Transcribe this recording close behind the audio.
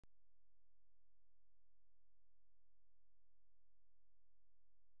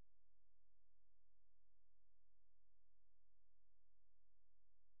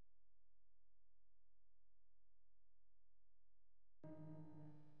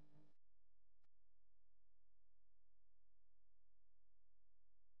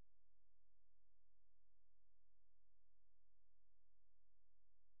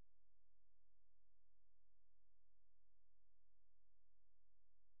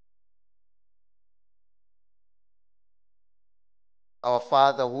Our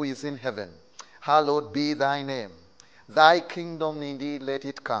Father who is in heaven, hallowed be thy name. Thy kingdom indeed let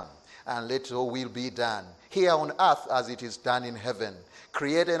it come, and let your will be done, here on earth as it is done in heaven.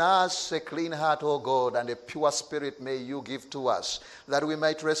 Create in us a clean heart, O God, and a pure spirit may you give to us, that we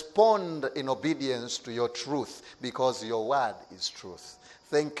might respond in obedience to your truth, because your word is truth.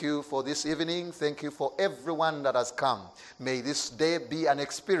 Thank you for this evening. Thank you for everyone that has come. May this day be an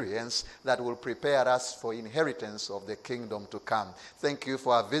experience that will prepare us for inheritance of the kingdom to come. Thank you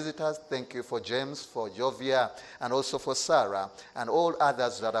for our visitors. Thank you for James, for Jovia, and also for Sarah, and all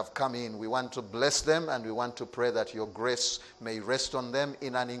others that have come in. We want to bless them, and we want to pray that your grace may rest on them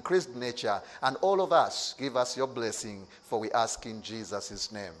in an increased nature. And all of us, give us your blessing, for we ask in Jesus'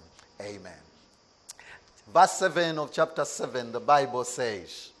 name. Amen. Verse 7 of chapter 7, the Bible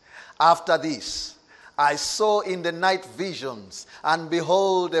says, after this, I saw in the night visions, and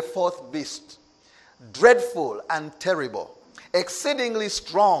behold, a fourth beast, dreadful and terrible, exceedingly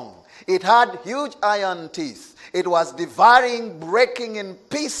strong. It had huge iron teeth. It was devouring, breaking in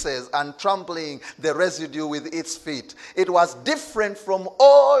pieces, and trampling the residue with its feet. It was different from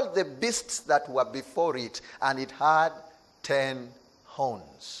all the beasts that were before it, and it had 10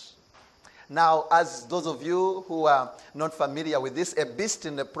 horns. Now, as those of you who are not familiar with this, a beast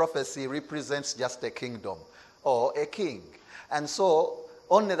in the prophecy represents just a kingdom or a king. And so,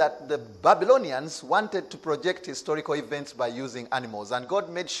 only that the Babylonians wanted to project historical events by using animals. And God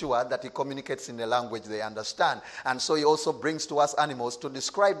made sure that he communicates in a language they understand. And so he also brings to us animals to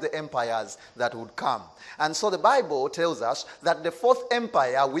describe the empires that would come. And so the Bible tells us that the fourth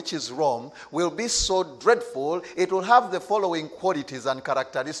empire, which is Rome, will be so dreadful, it will have the following qualities and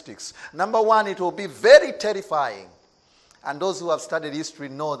characteristics. Number one, it will be very terrifying. And those who have studied history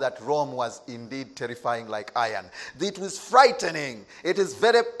know that Rome was indeed terrifying like iron. It was frightening. It is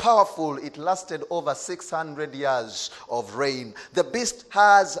very powerful. It lasted over 600 years of reign. The beast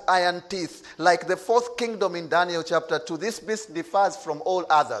has iron teeth. Like the fourth kingdom in Daniel chapter 2, this beast differs from all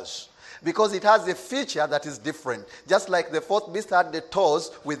others, because it has a feature that is different. Just like the fourth beast had the toes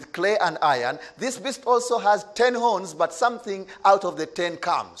with clay and iron, this beast also has 10 horns, but something out of the 10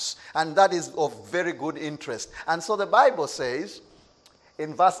 comes. And that is of very good interest. And so the Bible says,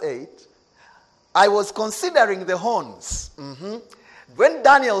 in verse 8, I was considering the horns. When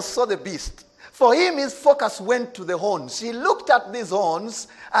Daniel saw the beast, for him his focus went to the horns. He looked at these horns,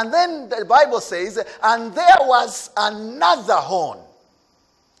 and then the Bible says, and there was another horn.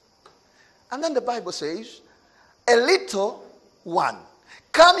 And then the Bible says, a little one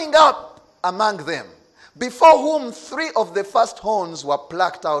coming up among them, before whom 3 of the first horns were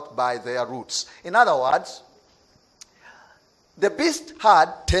plucked out by their roots. In other words, the beast had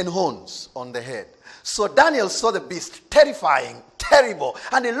 10 horns on the head. So Daniel saw the beast, terrifying, terrible,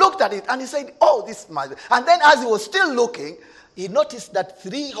 and he looked at it and he said, oh, this might. And then as he was still looking, he noticed that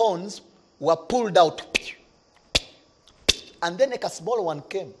 3 horns were pulled out. And then like a small one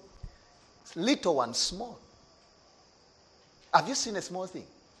came. Little one, small. Have you seen a small thing?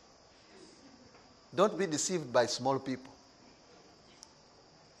 Don't be deceived by small people.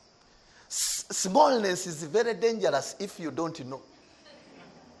 Smallness is very dangerous if you don't know.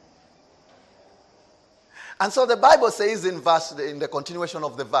 And so the Bible says in the continuation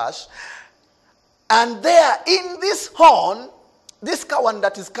of the verse, and there in this horn, this one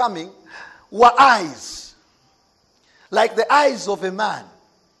that is coming, were eyes, like the eyes of a man,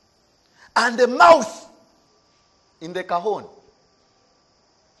 and the mouth in the cajon.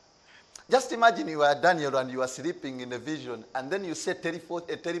 Just imagine you are Daniel and you are sleeping in a vision, and then you say a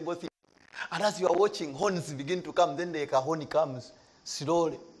terrible thing. And as you are watching, horns begin to come, then the cajon comes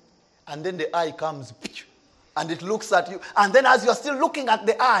slowly. And then the eye comes, and it looks at you. And then as you are still looking at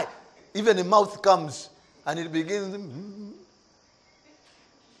the eye, even the mouth comes, and it begins.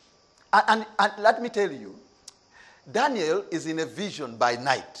 And let me tell you, Daniel is in a vision by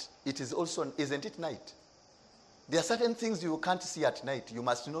night. It is also, isn't it, night? There are certain things you can't see at night. You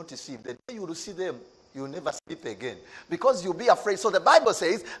must not see. The day you will see them, you will never sleep again, because you'll be afraid. So the Bible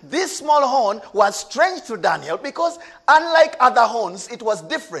says this small horn was strange to Daniel, because unlike other horns, it was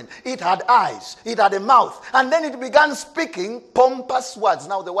different. It had eyes, it had a mouth, and then it began speaking pompous words.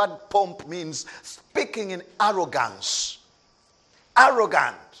 Now the word pomp means speaking in arrogance.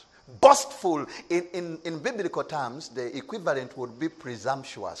 Arrogant, boastful. In biblical terms, the equivalent would be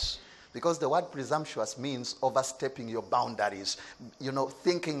presumptuous. Because the word presumptuous means overstepping your boundaries. You know,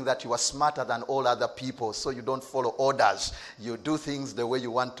 thinking that you are smarter than all other people, so you don't follow orders. You do things the way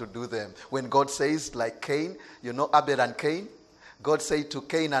you want to do them. When God says, like Cain, you know Abel and Cain? God said to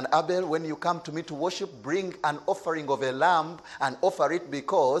Cain and Abel, when you come to me to worship, bring an offering of a lamb and offer it,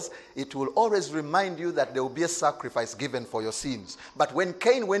 because it will always remind you that there will be a sacrifice given for your sins. But when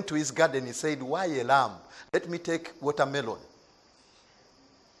Cain went to his garden, he said, why a lamb? Let me take watermelon,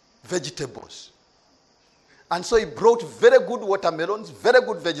 vegetables. And so he brought very good watermelons, very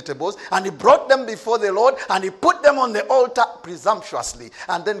good vegetables, and he brought them before the Lord, and he put them on the altar presumptuously.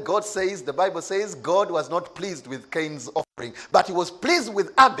 And then God says, the Bible says, God was not pleased with Cain's offering, but he was pleased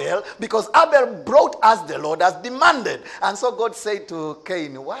with Abel, because Abel brought as the Lord has demanded. And so God said to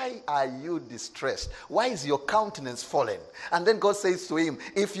Cain, why are you distressed? Why is your countenance fallen? And then God says to him,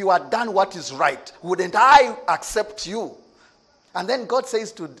 if you had done what is right, wouldn't I accept you? And then God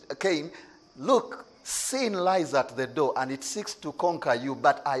says to Cain, look, sin lies at the door and it seeks to conquer you,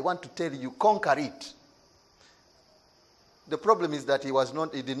 but I want to tell you, conquer it. The problem is that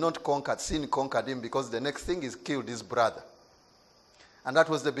he did not conquer, sin conquered him, because the next thing is killed his brother. And that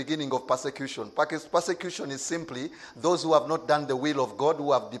was the beginning of persecution. Persecution is simply those who have not done the will of God,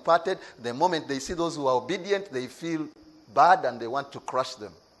 who have departed. The moment they see those who are obedient, they feel bad and they want to crush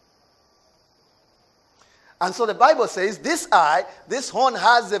them. And so the Bible says, this horn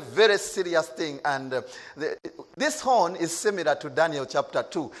has a very serious thing. And this horn is similar to Daniel chapter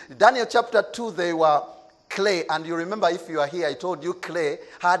 2. Daniel chapter 2, they were clay. And you remember, if you are here, I told you clay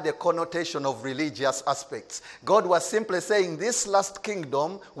had a connotation of religious aspects. God was simply saying this last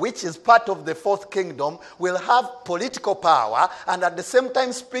kingdom, which is part of the fourth kingdom, will have political power and at the same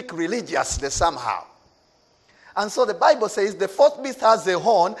time speak religiously somehow. And so the Bible says the fourth beast has a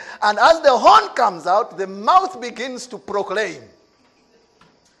horn, and as the horn comes out, the mouth begins to proclaim.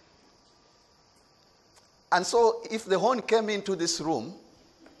 And so if the horn came into this room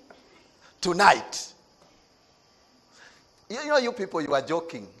tonight, you know, you people, you are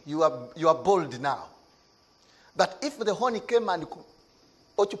joking. You are bold now. But if the horn came and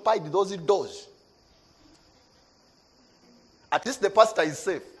occupied those doors, at least the pastor is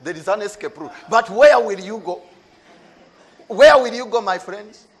safe. There is an escape route. But where will you go? Where will you go, my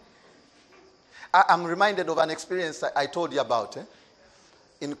friends? I'm reminded of an experience I told you about.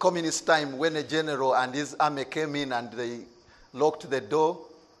 In communist time, when a general and his army came in and they locked the door,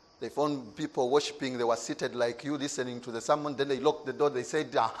 they found people worshiping. They were seated like you, listening to the sermon. Then they locked the door. They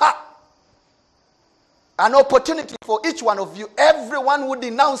said, aha! An opportunity for each one of you. Everyone who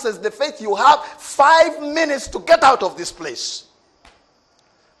denounces the faith you have, 5 minutes to get out of this place.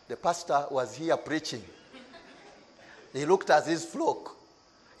 The pastor was here preaching. He looked at his flock.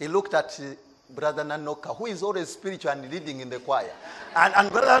 He looked at Brother Nanoka, who is always spiritual and leading in the choir. And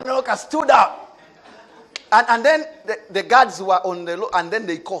Brother Nanoka stood up. And then the guards were on the low, and then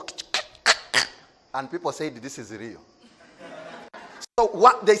they called. And people said, this is real. So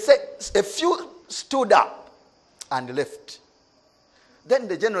what they said, a few stood up and left. Then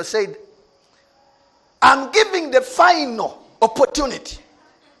the general said, I'm giving the final opportunity.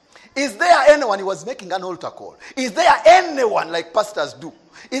 Is there anyone, he was making an altar call, is there anyone, like pastors do,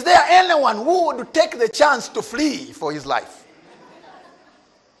 is there anyone who would take the chance to flee for his life?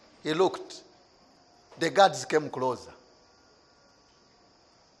 He looked. The guards came closer.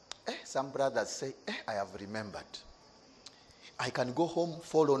 Some brothers say, I have remembered. I can go home,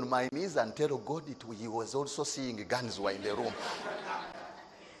 fall on my knees and tell God he was also seeing guns were in the room.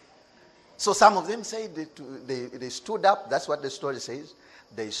 So some of them say they stood up. That's what the story says.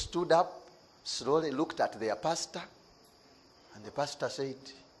 They stood up, slowly looked at their pastor, and the pastor said,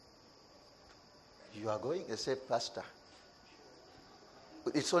 you are going? They said, Pastor,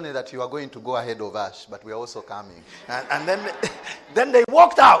 it's only that you are going to go ahead of us, but we are also coming. And then they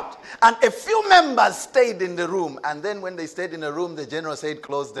walked out, and a few members stayed in the room. And then when they stayed in the room, the general said,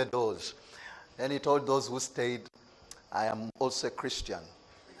 close the doors. Then he told those who stayed, I am also a Christian.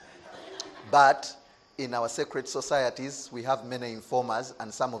 But in our secret societies, we have many informers,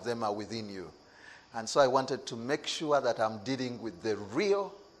 and some of them are within you. And so I wanted to make sure that I'm dealing with the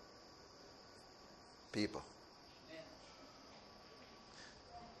real people.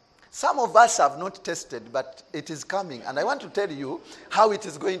 Some of us have not tested, but it is coming. And I want to tell you how it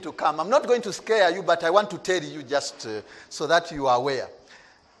is going to come. I'm not going to scare you, but I want to tell you just so that you are aware.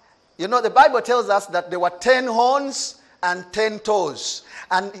 You know, the Bible tells us that there were 10 horns and 10 toes.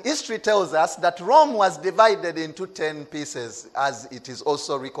 And history tells us that Rome was divided into 10 pieces, as it is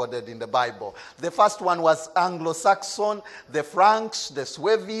also recorded in the Bible. The first one was Anglo-Saxon, the Franks, the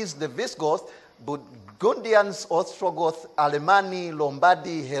Sueves, the Visigoths, Burgundians, Ostrogoths, Alemanni,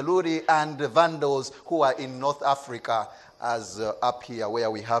 Lombardi, Heluri, and the Vandals, who are in North Africa as up here where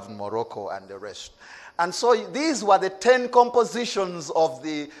we have Morocco and the rest. And so these were the 10 compositions of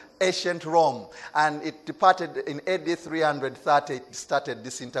the ancient Rome, and it departed in AD 330. It started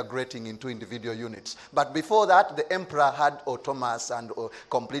disintegrating into individual units. But before that, the emperor had autonomous and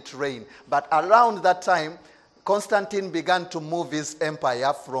complete reign. But around that time, Constantine began to move his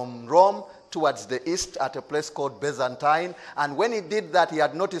empire from Rome towards the east at a place called Byzantine. And when he did that, he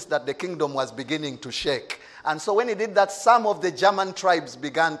had noticed that the kingdom was beginning to shake. And so when he did that, some of the German tribes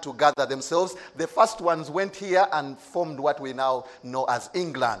began to gather themselves. The first ones went here and formed what we now know as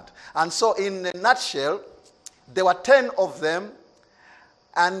England. And so in a nutshell, there were 10 of them.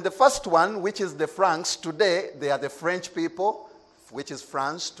 And the first one, which is the Franks, today they are the French people, which is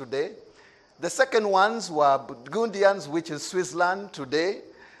France today. The second ones were Burgundians, which is Switzerland today.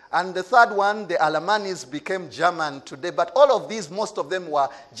 And the third one, the Alamanis, became German today. But all of these, most of them were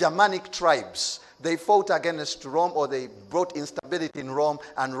Germanic tribes. They fought against Rome, or they brought instability in Rome,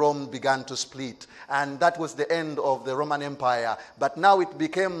 and Rome began to split. And that was the end of the Roman Empire. But now it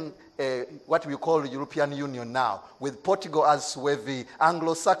became what we call the European Union now, with Portugal as Suevi,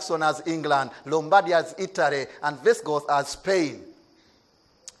 Anglo-Saxon as England, Lombardy as Italy, and Visigoth as Spain.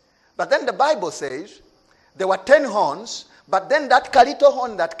 But then the Bible says there were 10 horns, but then that little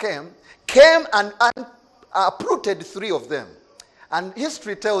horn that came and uprooted 3 of them. And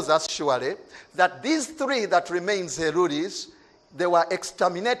history tells us surely that these 3 that remains Herodis, they were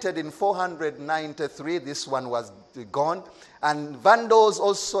exterminated in 493. This one was gone. And Vandals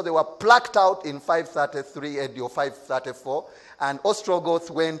also, they were plucked out in 533 AD or 534. And Ostrogoth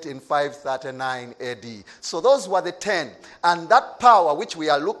went in 539 AD. So those were the 10. And that power, which we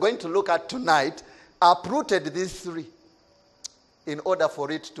are going to look at tonight, uprooted these 3 in order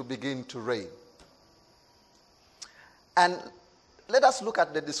for it to begin to reign. And let us look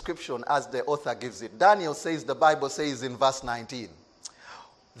at the description as the author gives it. Daniel says, the Bible says in verse 19,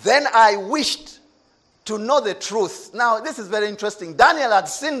 "Then I wished to know the truth." Now, this is very interesting. Daniel had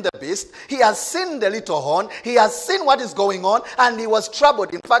seen the beast. He has seen the little horn. He has seen what is going on, and he was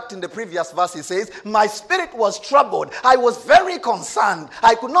troubled. In fact, in the previous verse, he says, "My spirit was troubled. I was very concerned.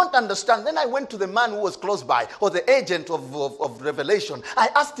 I could not understand." Then I went to the man who was close by, or the agent of revelation. I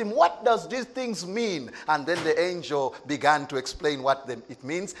asked him, "What does these things mean?" And then the angel began to explain what it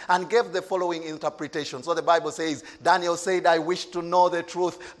means and gave the following interpretation. So the Bible says, Daniel said, "I wish to know the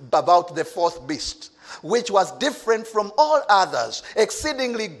truth about the fourth beast, which was different from all others,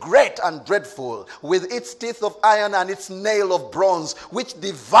 exceedingly great and dreadful, with its teeth of iron and its nail of bronze, which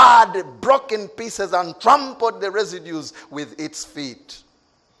devoured, broke in pieces, and trampled the residues with its feet."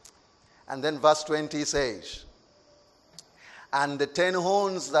 And then verse 20 says, "And the 10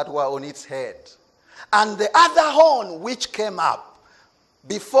 horns that were on its head, and the other horn which came up,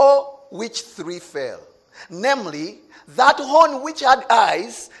 before which 3 fell, namely, that horn which had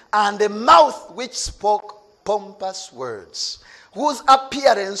eyes, and a mouth which spoke pompous words, whose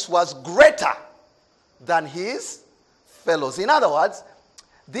appearance was greater than his fellows." In other words,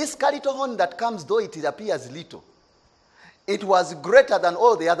 this little horn that comes, though it appears little, it was greater than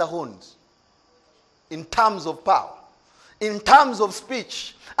all the other horns in terms of power, in terms of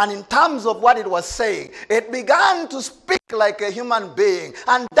speech, and in terms of what it was saying. It began to speak like a human being.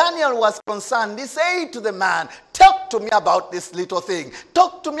 And Daniel was concerned. He said to the man, "Talk to me about this little thing.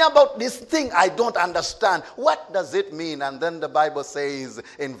 Talk to me about this thing I don't understand. What does it mean?" And then the Bible says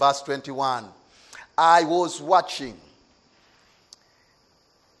in verse 21, "I was watching."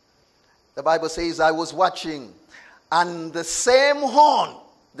 The Bible says, "I was watching, and the same horn,"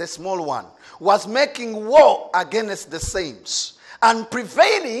 the small one, "was making war against the saints, and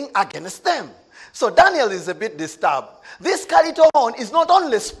prevailing against them." So Daniel is a bit disturbed. This little horn is not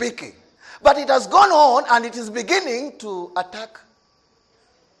only speaking, but it has gone on and it is beginning to attack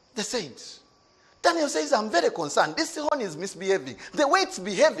the saints. Daniel says, "I'm very concerned. This horn is misbehaving. The way it's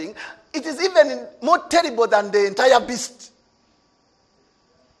behaving, it is even more terrible than the entire beast."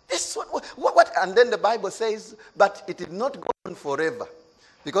 This what? And then the Bible says, but it did not go on forever.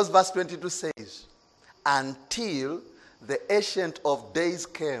 Because verse 22 says, "Until the Ancient of Days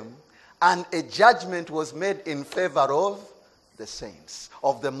came, and a judgment was made in favor of the saints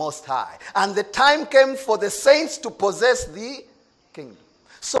of the Most High. And the time came for the saints to possess the kingdom."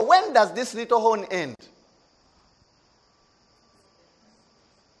 So when does this little horn end?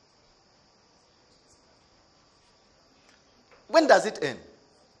 When does it end?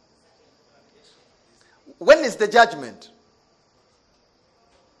 When is the judgment?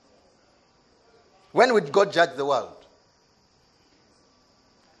 When would God judge the world?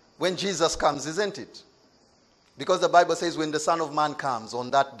 When Jesus comes, isn't it? Because the Bible says when the Son of Man comes on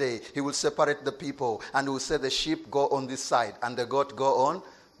that day, he will separate the people and he will say the sheep go on this side and the goat go on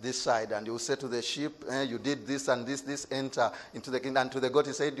this side. And he will say to the sheep, you did this and this, enter into the kingdom. And to the goat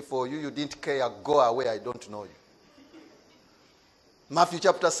he said, for you didn't care, go away, I don't know you. Matthew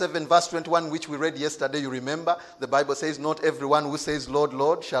chapter 7 verse 21, which we read yesterday, you remember, the Bible says, not everyone who says, Lord,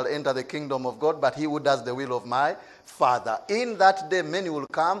 Lord, shall enter the kingdom of God, but he who does the will of my Father. In that day many will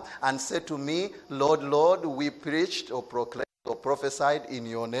come and say to me, Lord, Lord, we preached or proclaimed or prophesied in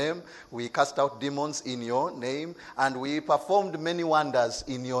your name, we cast out demons in your name, and we performed many wonders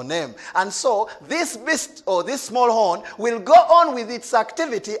in your name. And so this beast or this small horn will go on with its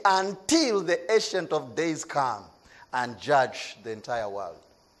activity until the Ancient of Days come and judge the entire world.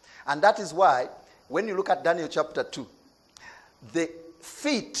 And that is why, when you look at Daniel chapter 2, the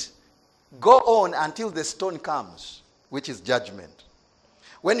feet go on until the stone comes, which is judgment.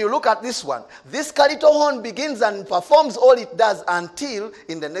 When you look at this one, this little horn begins and performs all it does until,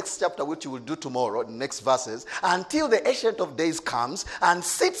 in the next chapter, which you will do tomorrow, the next verses, until the Ancient of Days comes and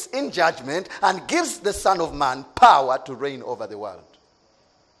sits in judgment and gives the Son of Man power to reign over the world.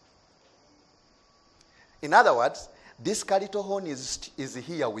 In other words, this little horn is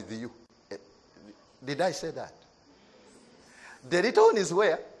here with you. Did I say that? The little horn is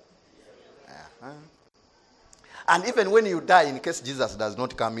where? Uh-huh. And even when you die, in case Jesus does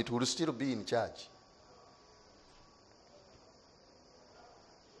not come, it will still be in charge.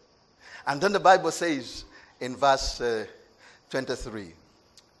 And then the Bible says in verse 23,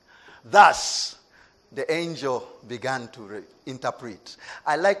 thus the angel began to interpret.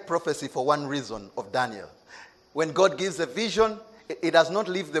 I like prophecy for one reason of Daniel. When God gives a vision, it does not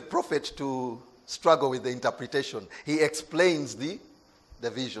leave the prophet to struggle with the interpretation. He explains the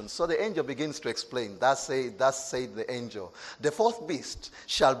vision. So the angel begins to explain. Thus said the angel, the fourth beast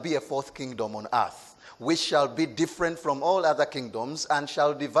shall be a fourth kingdom on earth, which shall be different from all other kingdoms, and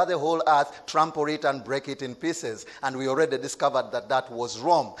shall devour the whole earth, trample it, and break it in pieces. And we already discovered that was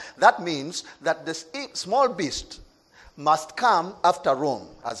Rome. That means that the small beast must come after Rome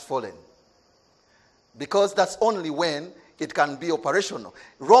has fallen, because that's only when it can be operational.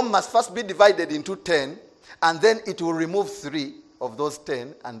 Rome must first be divided into 10, and then it will remove 3 of those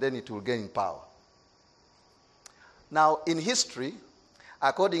 10, and then it will gain power. Now, in history,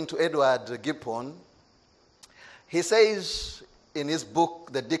 according to Edward Gibbon, he says in his book,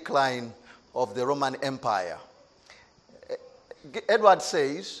 The Decline of the Roman Empire, Edward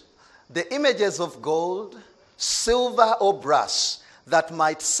says, the images of gold, silver, or brass that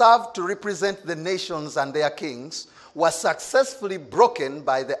might serve to represent the nations and their kings was successfully broken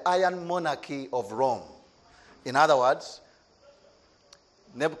by the iron monarchy of Rome. In other words,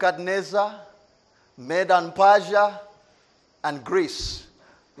 Nebuchadnezzar, Medo and Persia, and Greece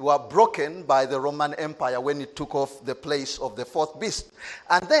were broken by the Roman Empire when it took off the place of the fourth beast.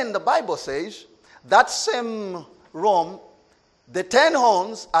 And then the Bible says that same Rome, the 10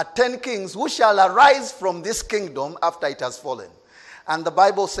 horns are 10 kings who shall arise from this kingdom after it has fallen. And the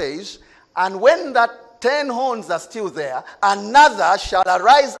Bible says, and when that 10 horns are still there, another shall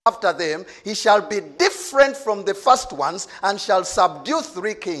arise after them. He shall be different from the first ones and shall subdue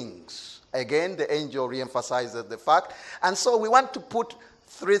 3 kings. Again, the angel reemphasizes the fact. And so we want to put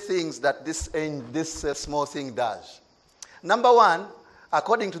 3 things that this small thing does. Number 1,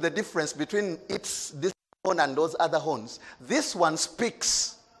 according to the difference between this horn and those other horns, this one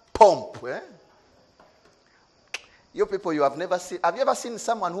speaks pomp. You people, you have never seen, have you ever seen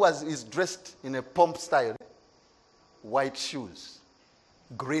someone who is dressed in a pomp style? White shoes,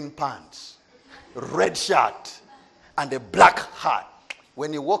 green pants, red shirt, and a black hat.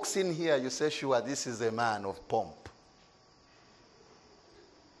 When he walks in here, you say, sure, this is a man of pomp.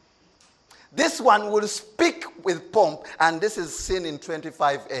 This one will speak with pomp, and this is seen in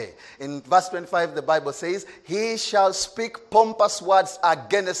 25a. In verse 25, the Bible says, he shall speak pompous words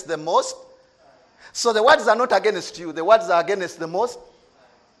against the most. So the words are not against you, the words are against the most.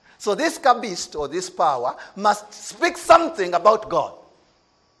 So this beast or this power must speak something about God.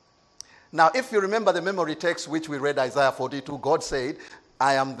 Now, if you remember the memory text which we read, Isaiah 42, God said,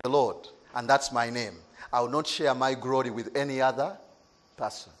 I am the Lord, and that's my name. I will not share my glory with any other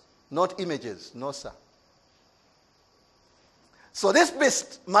person. Not images, no sir. So this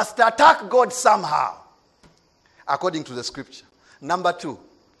beast must attack God somehow, according to the scripture. Number 2,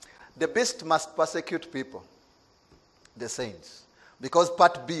 the beast must persecute people, the saints. Because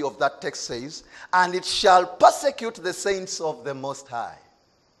part B of that text says, and it shall persecute the saints of the Most High.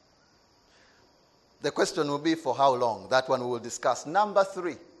 The question will be for how long? That one we will discuss. Number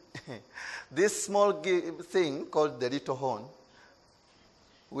 3, this small thing called the little horn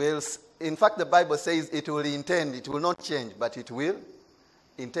in fact, the Bible says it will intend. It will not change, but it will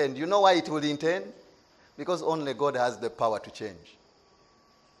intend. You know why it will intend? Because only God has the power to change.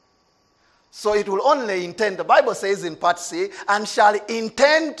 So it will only intend, the Bible says in part C, and shall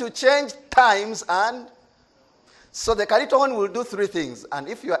intend to change times and... So the little horn will do three things. And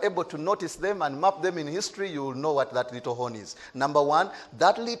if you are able to notice them and map them in history, you will know what that little horn is. Number one,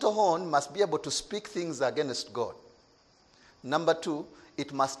 that little horn must be able to speak things against God. Number two,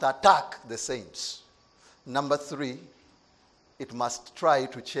 it must attack the saints. Number three, it must try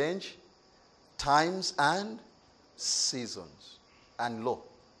to change times and seasons and law.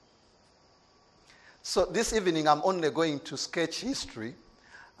 So this evening I'm only going to sketch history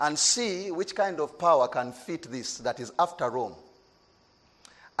and see which kind of power can fit this that is after Rome.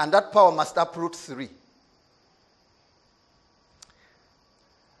 And that power must uproot three.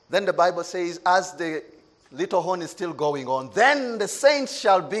 Then the Bible says, as the little horn is still going on, then the saints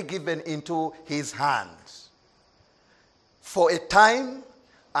shall be given into his hands for a time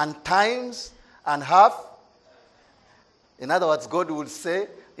and times and half. In other words, God will say,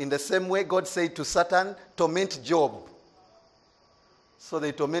 in the same way God said to Satan, torment Job. So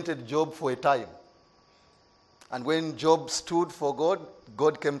they tormented Job for a time. And when Job stood for God,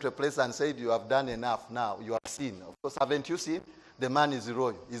 God came to a place and said, you have done enough now. You have sinned. Of course, haven't you seen? The man is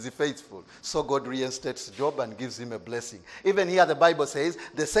loyal. Is he faithful? So God reinstates Job and gives him a blessing. Even here the Bible says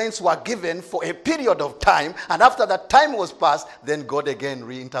the saints were given for a period of time, and after that time was passed, then God again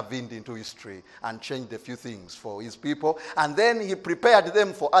re-intervened into history and changed a few things for his people. And then he prepared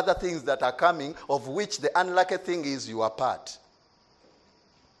them for other things that are coming, of which the unlucky thing is you are part.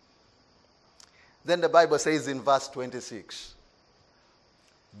 Then the Bible says in verse 26,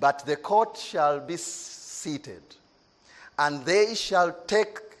 but the court shall be seated, and they shall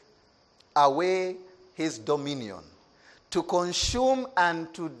take away his dominion, to consume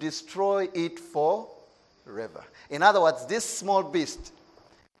and to destroy it forever. In other words, this small beast,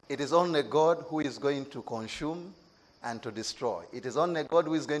 it is only God who is going to consume and to destroy. It is only God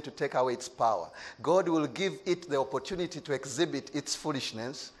who is going to take away its power. God will give it the opportunity to exhibit its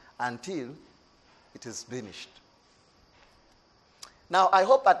foolishness until it is finished. Now, I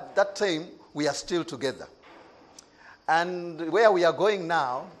hope at that time we are still together. And where we are going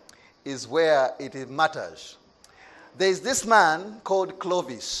now is where it matters. There is this man called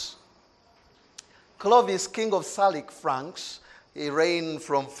Clovis. Clovis, king of Salic Franks, he reigned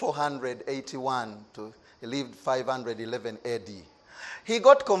from 481 to he lived 511 AD. He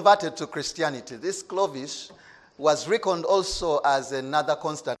got converted to Christianity. This Clovis was reckoned also as another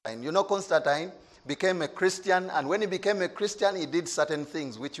Constantine. You know, Constantine became a Christian, and when he became a Christian, he did certain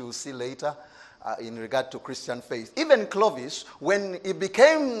things which you will see later in regard to Christian faith. Even Clovis, when he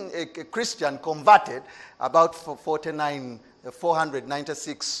became a Christian, converted about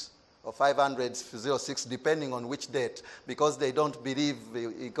 496 or 506, depending on which date, because they don't believe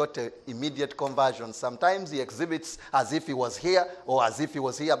he got an immediate conversion. Sometimes he exhibits as if he was here or as if he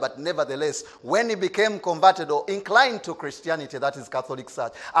was here, but nevertheless, when he became converted or inclined to Christianity, that is Catholic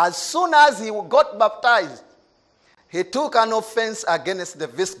Church, as soon as he got baptized, he took an offense against the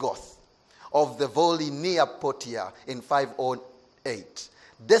Visigoths of the valley near Poitiers in 508,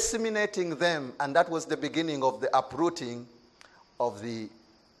 disseminating them, and that was the beginning of the uprooting of the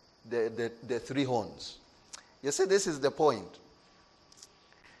three horns. You see, this is the point.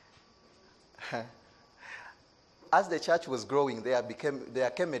 As the church was growing, there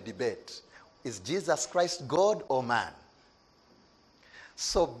came a debate. Is Jesus Christ God or man?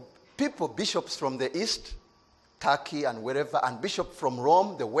 So bishops from the east, Turkey and wherever, and bishop from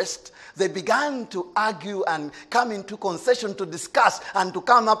Rome, the west, they began to argue and come into concession to discuss and to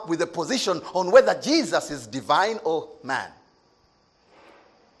come up with a position on whether Jesus is divine or man.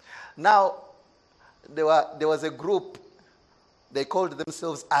 Now, there was a group, they called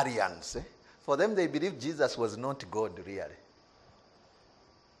themselves Arians. For them, they believed Jesus was not God, really.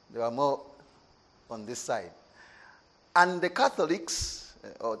 They were more on this side. And the Catholics,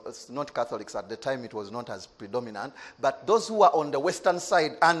 or not Catholics at the time, it was not as predominant, but those who were on the western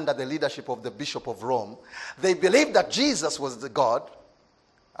side under the leadership of the Bishop of Rome, they believed that Jesus was the God,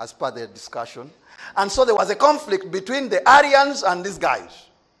 as per their discussion. And so there was a conflict between the Arians and these guys.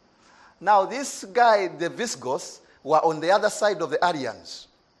 Now, this guy, the Visigoths, were on the other side of the Arians.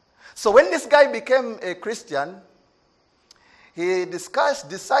 So when this guy became a Christian, he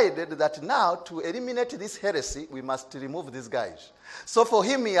decided that now, to eliminate this heresy, we must remove these guys. So for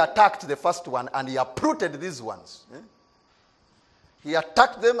him, he attacked the first one, and he uprooted these ones. He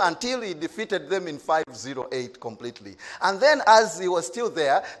attacked them until he defeated them in 508 completely. And then, as he was still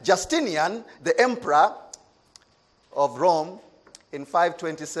there, Justinian, the emperor of Rome, in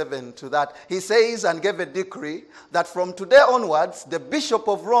 527 to that, he says and gave a decree that from today onwards, the Bishop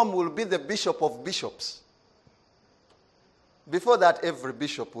of Rome will be the Bishop of bishops. Before that, every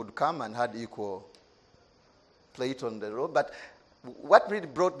bishop would come and had equal plate on the road. But what really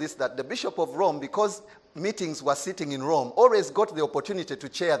brought this, that the Bishop of Rome, because meetings were sitting in Rome, always got the opportunity to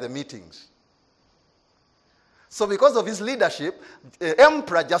chair the meetings. So because of his leadership,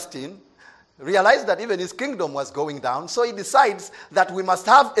 Emperor Justin realized that even his kingdom was going down. So he decides that we must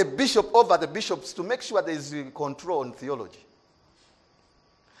have a bishop over the bishops to make sure there is control on theology.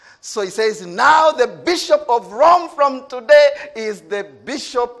 So he says, now the Bishop of Rome from today is the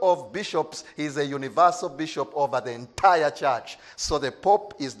Bishop of bishops. He is a universal bishop over the entire church. So the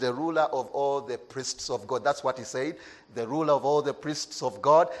Pope is the ruler of all the priests of God. That's what he said, the ruler of all the priests of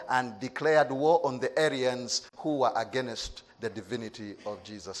God, and declared war on the Arians who were against the divinity of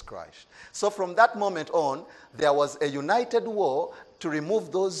Jesus Christ. So from that moment on, there was a united war to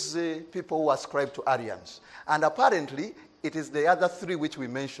remove those people who ascribed to Arians. And apparently, it is the other three which we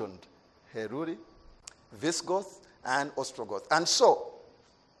mentioned, Heruli, Visigoth, and Ostrogoth. And so,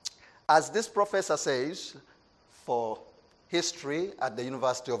 as this professor says, for history at the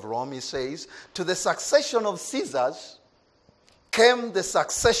University of Rome, he says, to the succession of Caesars came the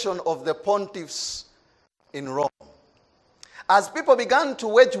succession of the pontiffs in Rome. As people began to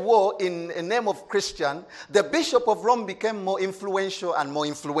wage war in the name of Christian, the Bishop of Rome became more influential and more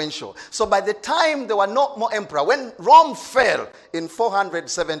influential. So by the time there were no more emperor, when Rome fell in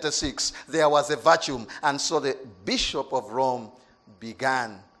 476, there was a vacuum. And so the Bishop of Rome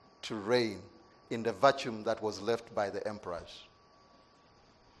began to reign in the vacuum that was left by the emperors.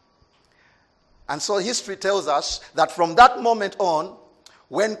 And so history tells us that from that moment on,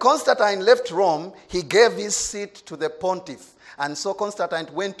 when Constantine left Rome, he gave his seat to the pontiff. And so Constantine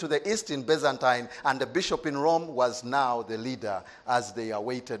went to the east in Byzantine, and the bishop in Rome was now the leader as they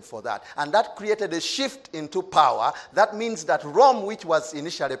awaited for that. And that created a shift into power. That means that Rome, which was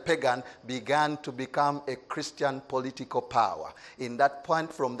initially pagan, began to become a Christian political power. In that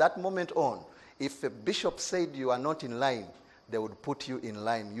point, from that moment on, if a bishop said you are not in line, they would put you in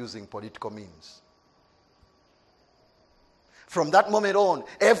line using political means. From that moment on,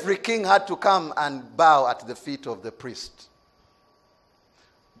 every king had to come and bow at the feet of the priest.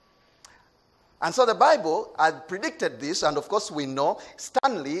 And so the Bible had predicted this, and of course we know,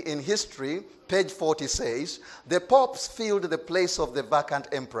 Stanley in history, page 40 says, the popes filled the place of the vacant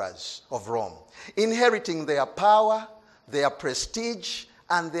emperors of Rome, inheriting their power, their prestige,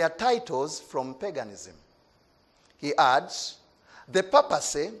 and their titles from paganism. He adds, the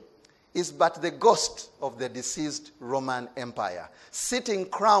papacy is but the ghost of the deceased Roman Empire, sitting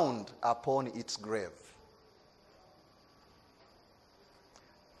crowned upon its grave.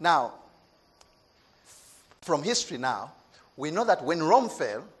 Now, from history now, we know that when Rome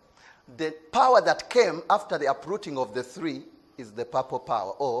fell, the power that came after the uprooting of the three is the papal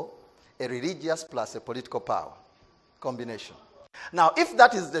power, or a religious plus a political power combination. Now, if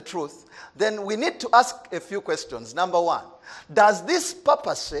that is the truth, then we need to ask a few questions. Number one, does this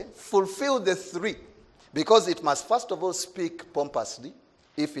papacy fulfill the three? Because it must first of all speak pompously,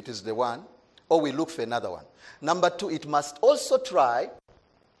 if it is the one, or we look for another one. Number two, it must also try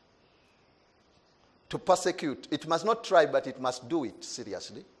to persecute. It must not try, but it must do it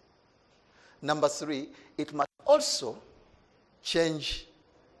seriously. Number three, it must also change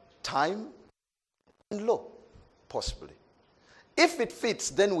time and law, possibly. If it fits,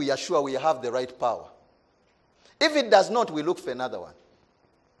 then we are sure we have the right power. If it does not, we look for another one.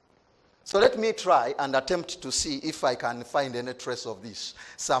 So let me try and attempt to see if I can find any trace of this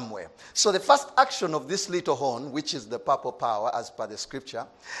somewhere. So the first action of this little horn, which is the papal power as per the scripture,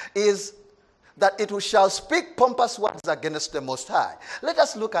 is that it shall speak pompous words against the Most High. Let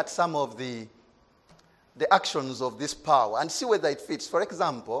us look at some of the actions of this power and see whether it fits. For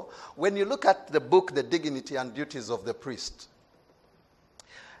example, when you look at the book, The Dignity and Duties of the Priest,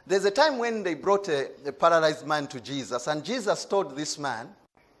 there's a time when they brought a paralyzed man to Jesus, and Jesus told this man,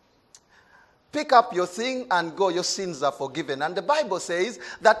 pick up your thing and go, your sins are forgiven. And the Bible says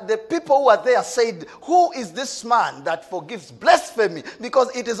that the people who are there said, who is this man that forgives blasphemy?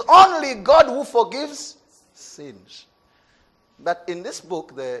 Because it is only God who forgives sins. But in this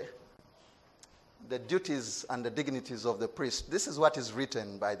book, the duties and the dignities of the priest, this is what is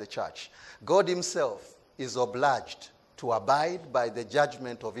written by the church. God himself is obliged to abide by the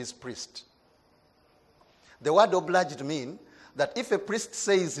judgment of his priest. The word obliged means that if a priest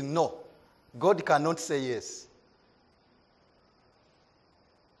says no, God cannot say yes.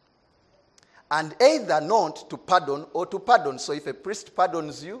 And either not to pardon or to pardon. So if a priest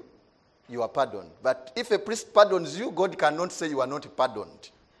pardons you, you are pardoned. But if a priest pardons you, God cannot say you are not pardoned.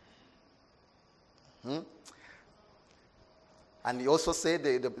 And he also said,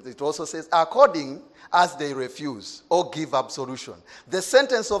 it also says, according as they refuse or give absolution. The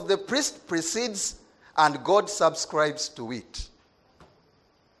sentence of the priest precedes and God subscribes to it.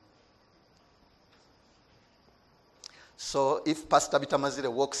 So if Pastor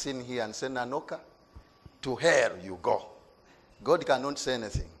Bitamazire walks in here and says, Nanoka, to hell you go, God cannot say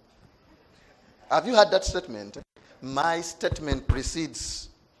anything. Have you heard that statement? My statement precedes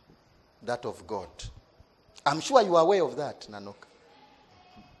that of God. I'm sure you are aware of that, Nanoka.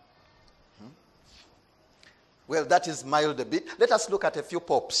 Well, that is mild a bit. Let us look at a few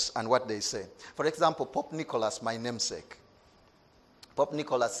popes and what they say. For example, Pope Nicholas, my namesake. Pope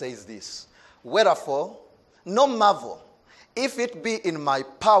Nicholas says this: wherefore, no marvel, if it be in my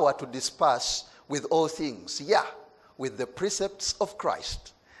power to dispense with all things, with the precepts of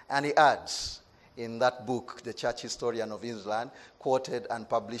Christ. And he adds, in that book, The Church Historian of England, quoted and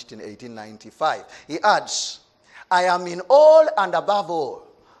published in 1895. He adds, I am in all and above all,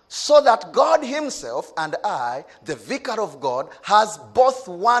 so that God himself and I, the vicar of God, has both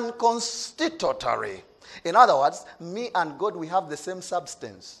one constitutory. In other words, me and God, we have the same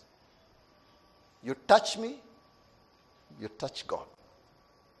substance. You touch me, you touch God.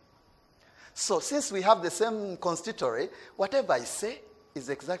 So since we have the same constitutory, whatever I say is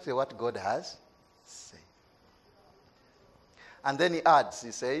exactly what God has said. And then he adds,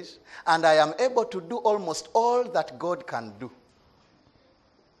 he says, and I am able to do almost all that God can do.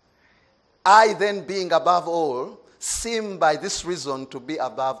 I then, being above all, seem by this reason to be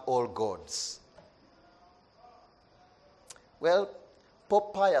above all gods. Well,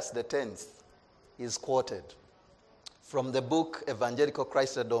 Pope Pius X is quoted from the book Evangelical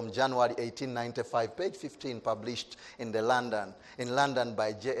Christendom, January 1895, page 15, published in London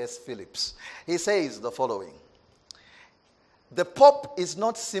by J.S. Phillips. He says the following: the Pope is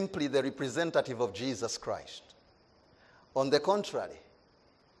not simply the representative of Jesus Christ. On the contrary,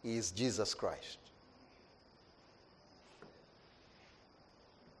 he is Jesus Christ.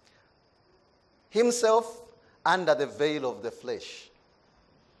 Himself under the veil of the flesh.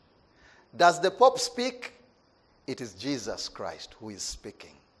 Does the Pope speak? It is Jesus Christ who is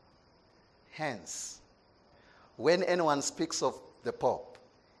speaking. Hence, when anyone speaks of the Pope,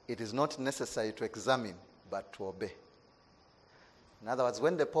 it is not necessary to examine, but to obey. In other words,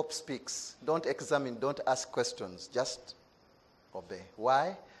 when the Pope speaks, don't examine, don't ask questions, just obey.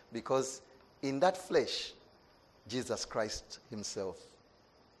 Why? Because in that flesh, Jesus Christ himself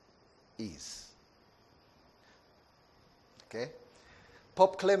is. Okay?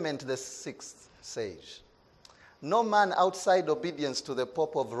 Pope Clement VI says, no man outside obedience to the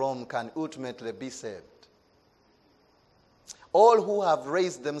Pope of Rome can ultimately be saved. All who have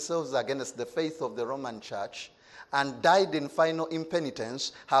raised themselves against the faith of the Roman Church and died in final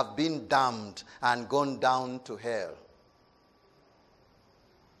impenitence have been damned and gone down to hell.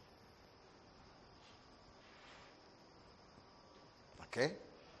 Okay?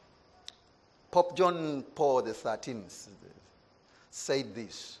 Pope John Paul XIII said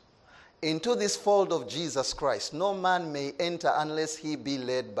this: into this fold of Jesus Christ, no man may enter unless he be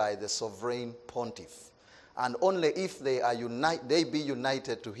led by the sovereign pontiff. And only if they be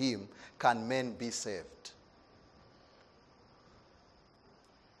united to him can men be saved.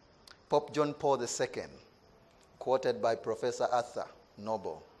 Pope John Paul II, quoted by Professor Arthur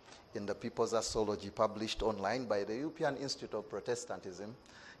Noble in the People's Astrology, published online by the European Institute of Protestantism.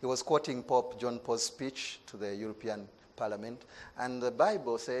 He was quoting Pope John Paul's speech to the European Parliament, and the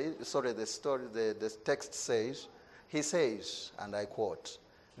Bible says, the text says, he says, and I quote,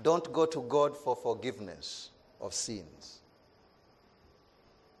 don't go to God for forgiveness of sins.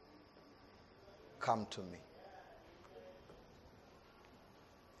 Come to me.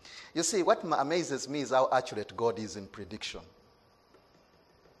 You see, what amazes me is how accurate God is in prediction.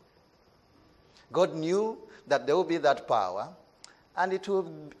 God knew that there will be that power, and it will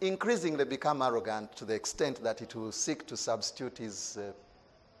increasingly become arrogant to the extent that it will seek to substitute his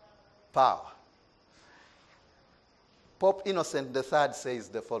power. Pope Innocent III says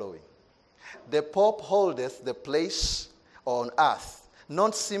the following: the Pope holdeth the place on earth,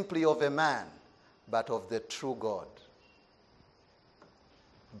 not simply of a man, but of the true God.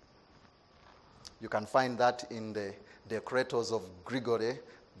 You can find that in the Decretals of Gregory,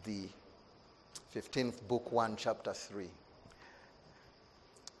 the 15th book 1, chapter 3.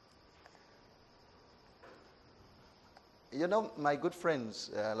 You know, my good friends,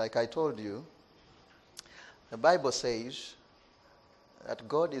 like I told you, the Bible says that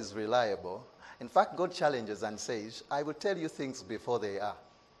God is reliable. In fact, God challenges and says, I will tell you things before they are.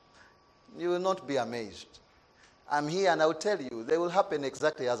 You will not be amazed. I'm here and I'll tell you, they will happen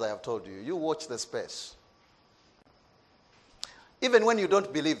exactly as I have told you. You watch the space. Even when you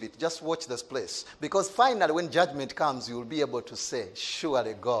don't believe it, just watch this place. Because finally, when judgment comes, you will be able to say,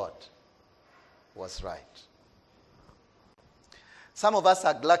 surely God was right. Some of us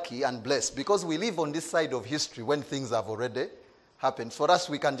are lucky and blessed because we live on this side of history when things have already happened. For us,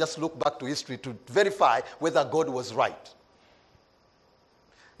 we can just look back to history to verify whether God was right.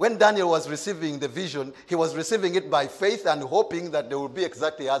 When Daniel was receiving the vision, he was receiving it by faith and hoping that they will be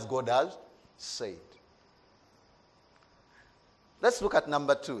exactly as God has said. Let's look at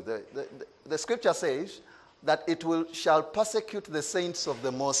number 2. The scripture says that it shall persecute the saints of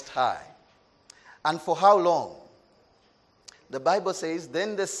the Most High. And for how long? The Bible says,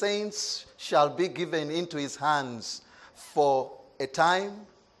 then the saints shall be given into his hands for a time,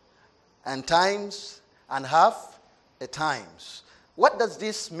 and times, and half a times. What does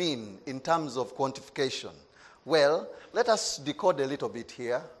this mean in terms of quantification? Well, let us decode a little bit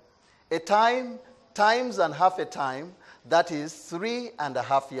here. A time, times and half a time, that is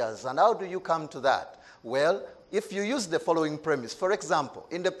 3.5 years. And how do you come to that? Well, if you use the following premise. For example,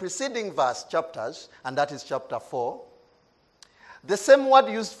 in the preceding chapters, and that is chapter 4, the same word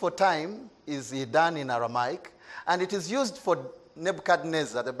used for time is Idan in Aramaic, and it is used for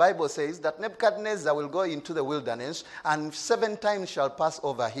Nebuchadnezzar. The Bible says that Nebuchadnezzar will go into the wilderness and 7 times shall pass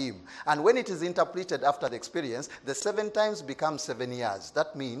over him. And when it is interpreted after the experience, the 7 times become 7 years.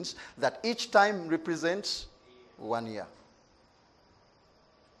 That means that each time represents 1 year.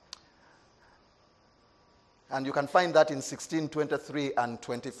 And you can find that in 16, 23, and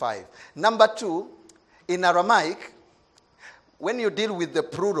 25. Number 2, in Aramaic, when you deal with the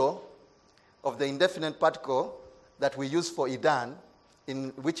plural of the indefinite particle that we use for Idan,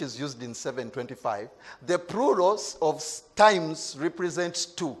 which is used in 725, the plurals of times represents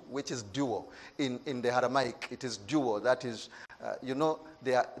 2, which is duo. In the Aramaic, it is duo. That is,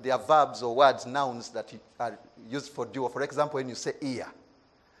 they are verbs or words, nouns that are used for duo. For example, when you say ear,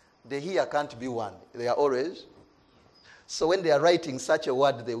 the ear can't be 1. They are always. So when they are writing such a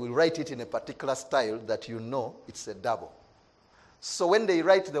word, they will write it in a particular style that you know it's a double. So when they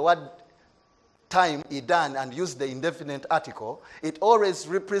write the word time, Idan, and use the indefinite article, it always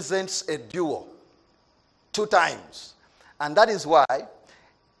represents a duo, 2 times. And that is why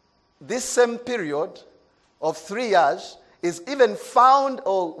this same period of 3 years is even found,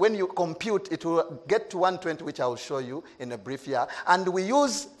 or when you compute, it will get to 120, which I will show you in a brief year. And we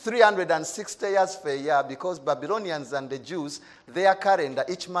use 360 years per year because Babylonians and the Jews, their calendar,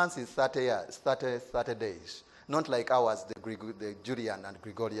 each month is 30 years, 30 days. Not like ours, the Julian and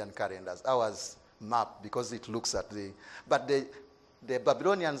Gregorian calendars. Ours map because it looks at but the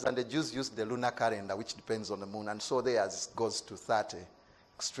Babylonians and the Jews use the lunar calendar, which depends on the moon, and so theirs goes to 30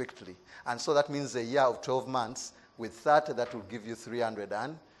 strictly. And so that means a year of 12 months with 30, that will give you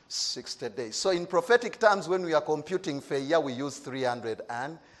 360 days. So in prophetic terms, when we are computing for a year, we use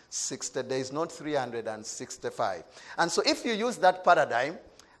 360 days, not 365. And so if you use that paradigm,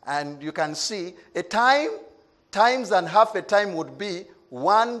 and you can see a time, times and half a time would be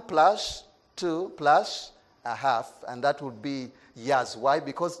 1 plus 2 plus a half, and that would be years. Why?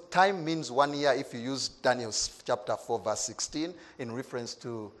 Because time means 1 year if you use Daniel's chapter 4 verse 16 in reference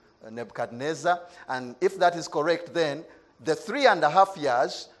to Nebuchadnezzar. And if that is correct, then the 3.5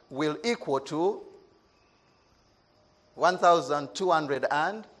 years will equal to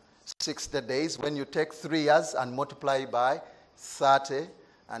 1,260 days when you take 3 years and multiply by 30,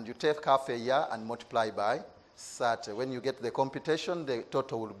 and you take half a year and multiply by 30. When you get the computation, the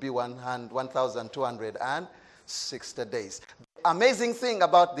total will be 1,260 days. The amazing thing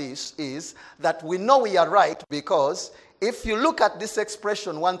about this is that we know we are right because if you look at this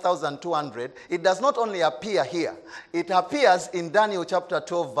expression 1,200, it does not only appear here. It appears in Daniel chapter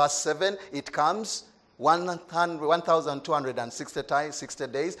 12 verse 7. It comes 1,260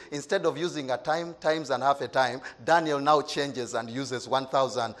 days. Instead of using a time, times and half a time, Daniel now changes and uses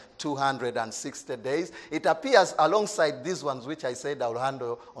 1,260 days. It appears alongside these ones, which I said I will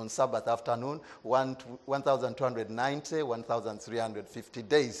handle on Sabbath afternoon, 1,290, 1,350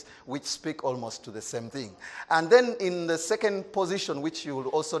 days, which speak almost to the same thing. And then in the second position, which you will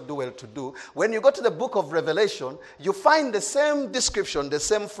also do well to do, when you go to the book of Revelation, you find the same description, the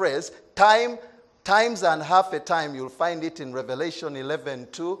same phrase, time, times and half a time. You'll find it in Revelation 11,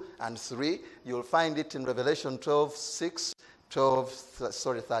 2 and 3. You'll find it in Revelation 12, 6,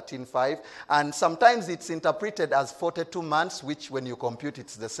 13, 5. And sometimes it's interpreted as 42 months, which when you compute,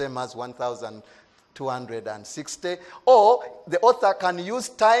 it's the same as 1,260. Or the author can use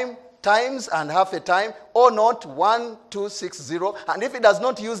time, times and half a time, or not 1260. And if he does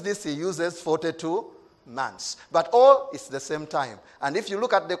not use this, he uses 42 months. But all is the same time. And if you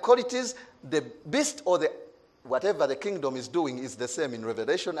look at the qualities, the beast or the whatever the kingdom is doing is the same in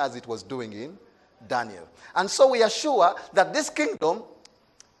Revelation as it was doing in Daniel. And so we are sure that this kingdom,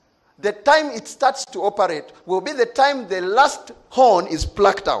 the time it starts to operate will be the time the last horn is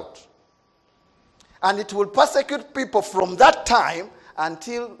plucked out. And it will persecute people from that time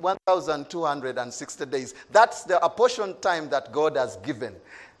until 1,260 days. That's the apportioned time that God has given.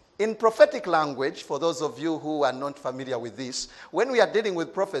 In prophetic language, for those of you who are not familiar with this, when we are dealing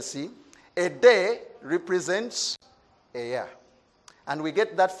with prophecy, a day represents a year. And we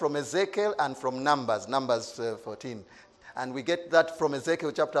get that from Ezekiel and from Numbers 14. And we get that from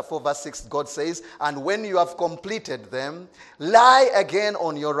Ezekiel chapter 4 verse 6. God says, and when you have completed them, lie again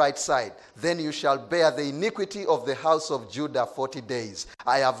on your right side. Then you shall bear the iniquity of the house of Judah 40 days.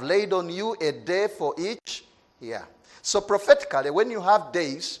 I have laid on you a day for each year. So prophetically, when you have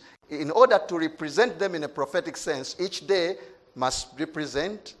days, in order to represent them in a prophetic sense, each day must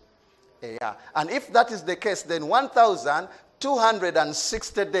represent a year. And if that is the case, then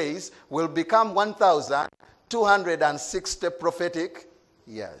 1,260 days will become 1,260 prophetic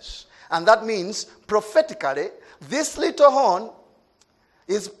years. And that means, prophetically, this little horn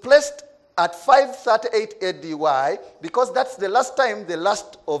is placed at 538 AD. Why? Because that's the last time the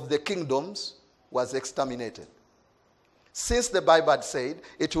last of the kingdoms was exterminated. Since the Bible had said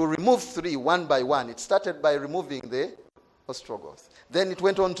it will remove 3 one by one. It started by removing the Ostrogoths. Then it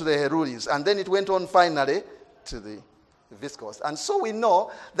went on to the Herulis. And then it went on finally to the Viscos. And so we know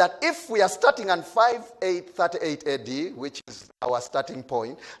that if we are starting on 538 AD, which is our starting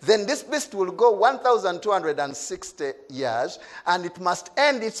point, then this beast will go 1,260 years, and it must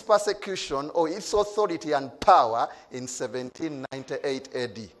end its persecution or its authority and power in 1798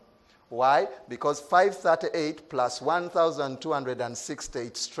 AD. Why? Because 538 plus 1,260,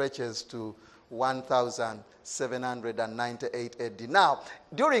 it stretches to 1,798 AD. Now,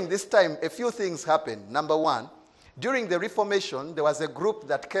 during this time, a few things happened. Number one, during the Reformation, there was a group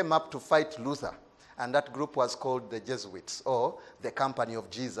that came up to fight Luther. And that group was called the Jesuits, or the Company of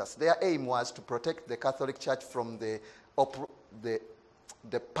Jesus. Their aim was to protect the Catholic Church from the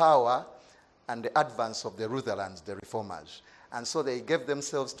power and the advance of the Lutherans, the Reformers. And so they gave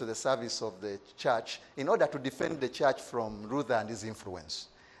themselves to the service of the church in order to defend the church from Luther and his influence.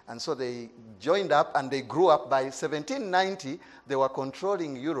 And so they joined up and they grew up. By 1790, they were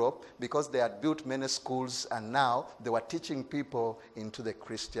controlling Europe because they had built many schools, and now they were teaching people into the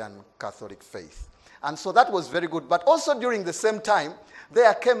Christian Catholic faith. And so that was very good. But also during the same time,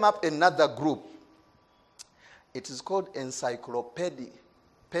 there came up another group. It is called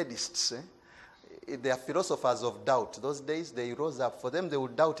encyclopedists. They are philosophers of doubt. Those days they rose up. For them, they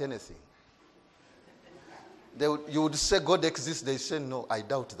would doubt anything. You would say God exists. They say, no, I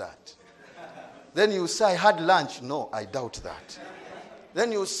doubt that. Then you say, I had lunch. No, I doubt that.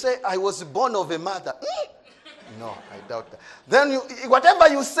 Then you say, I was born of a mother. No, I doubt that. Then whatever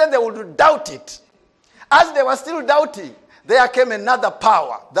you say, they would doubt it. As they were still doubting, there came another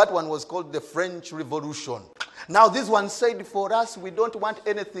power. That one was called the French Revolution. Now this one said, for us, we don't want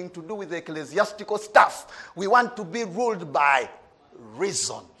anything to do with the ecclesiastical stuff. We want to be ruled by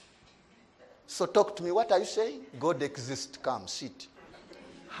reason. So talk to me. What are you saying? God exists. Come, sit.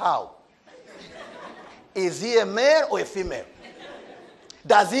 How? Is he a male or a female?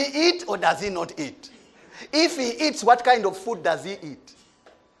 Does he eat or does he not eat? If he eats, what kind of food does he eat?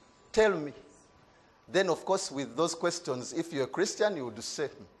 Tell me. Then, of course, with those questions, if you're a Christian, you would say,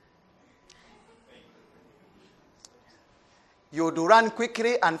 you would run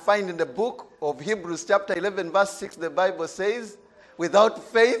quickly and find in the book of Hebrews chapter 11 verse 6, the Bible says, without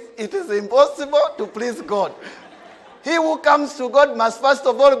faith it is impossible to please God. He who comes to God must first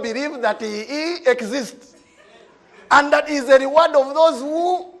of all believe that he exists. And that is the reward of those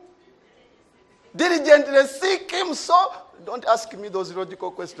who diligently seek him. So, don't ask me those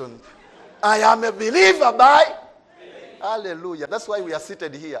logical questions. I am a believer by hallelujah. That's why we are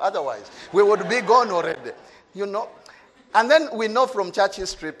seated here. Otherwise, we would be gone already. You know. And then we know from church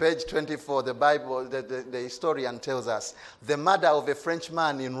history, page 24, the Bible, the historian tells us, the murder of a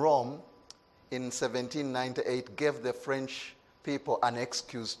Frenchman in Rome in 1798 gave the French people an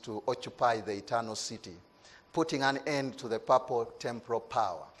excuse to occupy the eternal city, putting an end to the papal temporal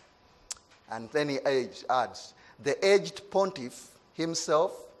power. And then he adds, the aged pontiff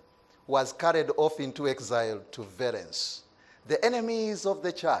himself was carried off into exile to Valence. The enemies of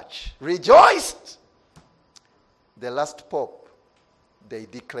the church rejoiced. The last pope, they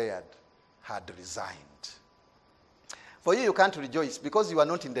declared, had resigned. For you, you can't rejoice because you are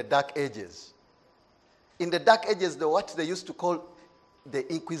not in the dark ages. In the dark ages, what they used to call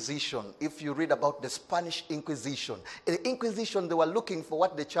the Inquisition. If you read about the Spanish Inquisition. In the Inquisition, they were looking for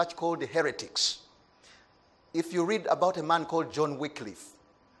what the church called the heretics. If you read about a man called John Wycliffe,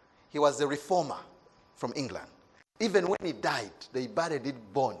 he was a reformer from England. Even when he died, they buried his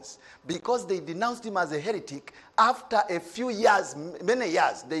bones. Because they denounced him as a heretic, after a few years, many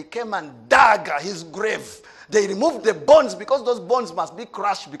years, they came and dug his grave. They removed the bones because those bones must be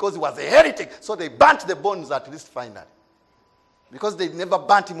crushed because he was a heretic. So they burnt the bones at least finally. Because they never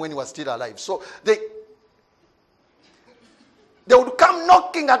burnt him when he was still alive. So they would come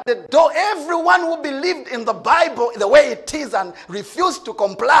knocking at the door. Everyone who believed in the Bible the way it is and refused to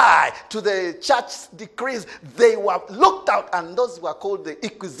comply to the church decrees, they were looked out, and those were called the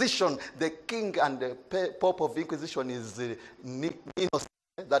Inquisition. The king and the pope of Inquisition is Innocent,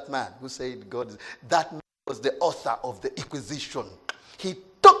 that man who said God. That man was the author of the Inquisition. He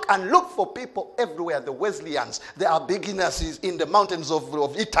took and looked for people everywhere. The Wesleyans, they are beginners in the mountains of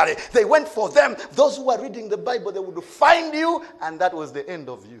Italy. They went for them. Those who were reading the Bible, they would find you, and that was the end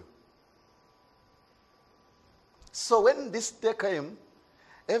of you. So when this day came,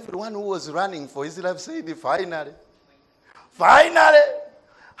 everyone who was running for his life said, finally,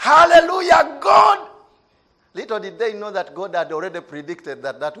 hallelujah, God. Little did they know that God had already predicted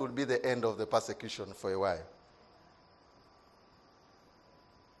that that would be the end of the persecution for a while.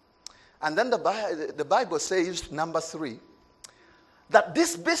 And then the Bible says, number 3, that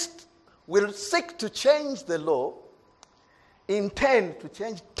this beast will seek to change the law, intend to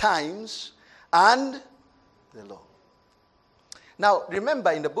change times and the law. Now,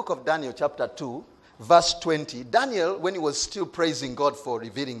 remember in the book of Daniel chapter 2, verse 20, Daniel, when he was still praising God for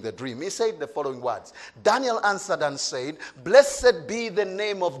revealing the dream, he said the following words. Daniel answered and said, "Blessed be the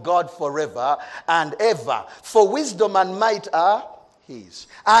name of God forever and ever, for wisdom and might are his.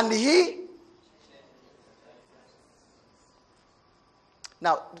 And he..."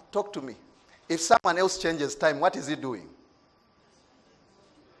 Now, talk to me. If someone else changes time, what is he doing?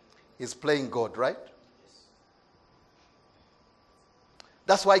 He's playing God, right?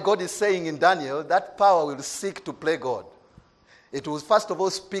 That's why God is saying in Daniel that power will seek to play God. It will first of all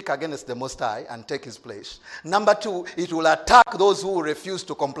speak against the Most High and take his place. Number 2, it will attack those who refuse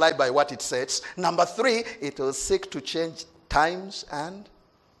to comply by what it says. Number 3, it will seek to change times and...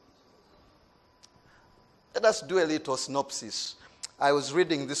 Let us do a little synopsis. I was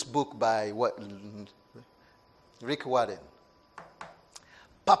reading this book by Rick Warren.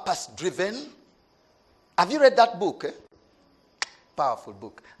 Purpose Driven. Have you read that book? Powerful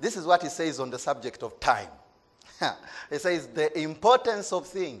book. This is what he says on the subject of time. He says the importance of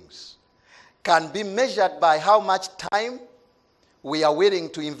things can be measured by how much time we are willing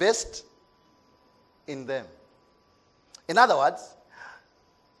to invest in them. In other words,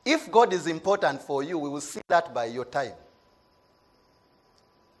 if God is important for you, we will see that by your time.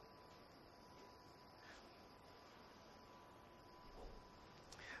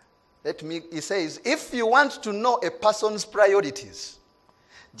 He says, if you want to know a person's priorities,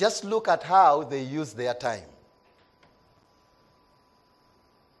 just look at how they use their time.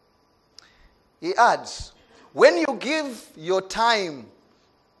 He adds, when you give your time,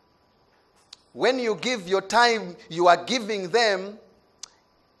 you are giving them,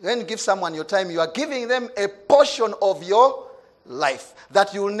 when you give someone your time, you are giving them a portion of your life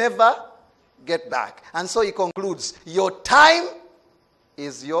that you will never get back. And so he concludes, your time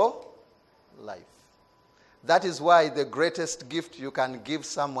is your life. That is why the greatest gift you can give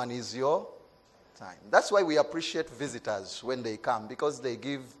someone is your time. That's why we appreciate visitors when they come, because they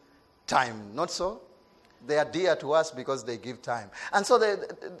give time. Not so? They are dear to us because they give time. And so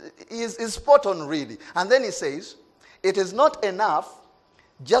he's spot on, really. And then he says, it is not enough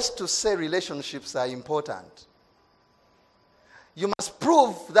just to say relationships are important. You must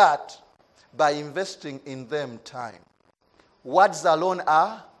prove that by investing in them time. Words alone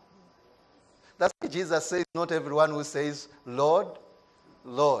are. That's why Jesus says, not everyone who says, Lord,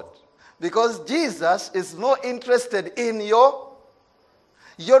 Lord. Because Jesus is more interested in your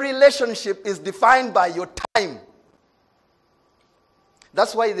relationship is defined by your time.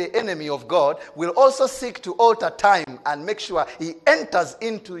 That's why the enemy of God will also seek to alter time and make sure he enters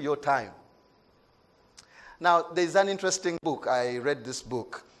into your time. Now, there's an interesting book. I read this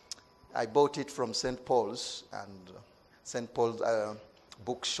book. I bought it from St. Paul's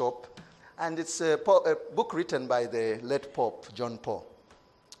bookshop. And it's a book written by the late Pope, John Paul,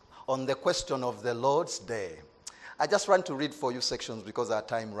 on the question of the Lord's Day. I just want to read for you sections because our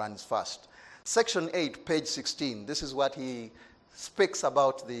time runs fast. Section 8, page 16. This is what he speaks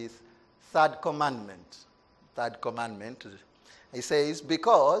about the third commandment. third commandment. He says,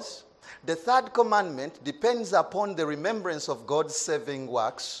 because the third commandment depends upon the remembrance of God's saving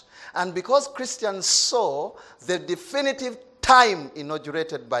works, and because Christians saw the definitive time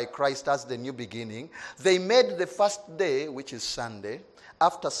inaugurated by Christ as the new beginning, they made the first day, which is Sunday,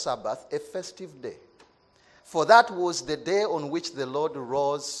 after Sabbath, a festive day. For that was the day on which the Lord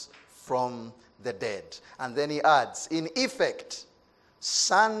rose from the dead. And then he adds, in effect,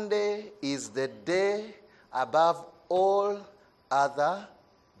 Sunday is the day above all other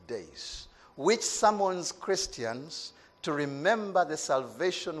days, which summons Christians to remember the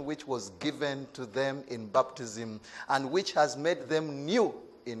salvation which was given to them in baptism and which has made them new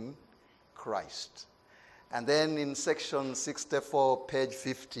in Christ. And then in section 64, page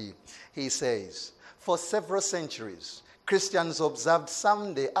 50, he says, for several centuries, Christians observed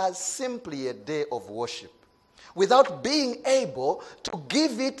Sunday as simply a day of worship, without being able to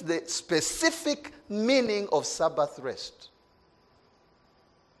give it the specific meaning of Sabbath rest.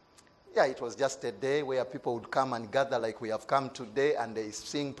 Yeah, it was just a day where people would come and gather like we have come today, and they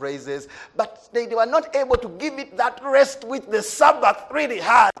sing praises, but they were not able to give it that rest which the Sabbath really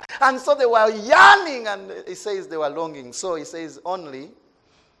had. And so they were yearning, and he says they were longing. So he says only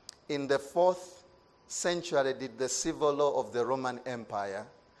in the 4th century did the civil law of the Roman Empire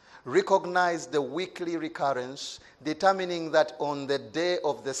recognize the weekly recurrence, determining that on the day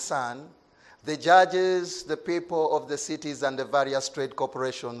of the sun, the judges, the people of the cities, and the various trade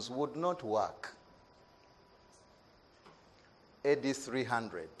corporations would not work. AD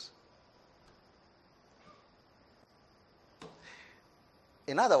 300.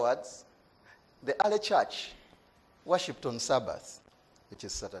 In other words, the early church worshipped on Sabbath, which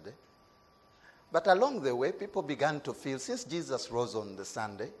is Saturday. But along the way, people began to feel, since Jesus rose on the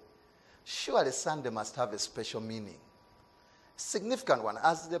Sunday, surely Sunday must have a special meaning. Significant one.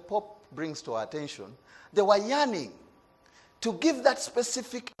 As the Pope brings to our attention, they were yearning to give that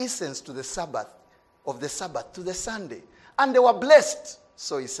specific essence to the Sabbath, of the Sabbath, to the Sunday. And they were blessed,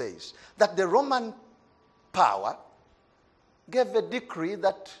 so he says, that the Roman power gave a decree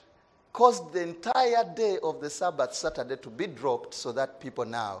that caused the entire day of the Sabbath, Saturday, to be dropped so that people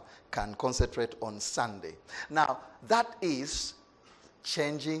now can concentrate on Sunday. Now, that is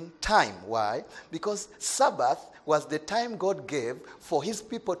changing time. Why? Because Sabbath was the time God gave for his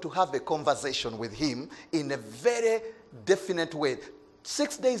people to have a conversation with him in a very definite way.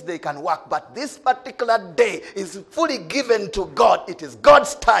 6 days they can work, but this particular day is fully given to God. It is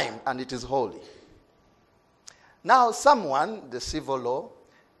God's time, and it is holy. Now someone, the civil law,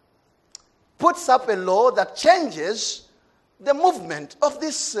 puts up a law that changes the movement of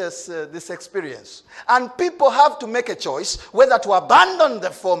this experience. And people have to make a choice whether to abandon the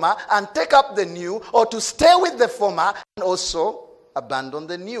former and take up the new, or to stay with the former and also abandon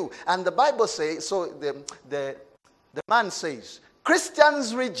the new. And the Bible says, so the man says,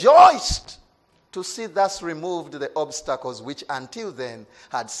 Christians rejoiced to see thus removed the obstacles which until then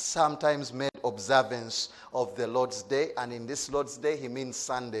had sometimes made observance of the Lord's Day. And in this Lord's Day, he means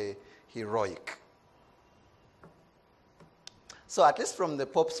Sunday, heroic. So at least from the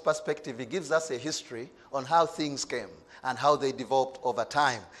Pope's perspective, he gives us a history on how things came and how they developed over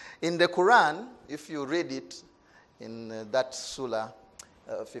time. In the Quran, if you read it in that Surah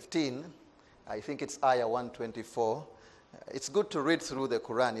 15, I think it's Ayah 124, it's good to read through the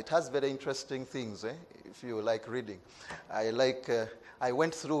Quran. It has very interesting things, if you like reading. I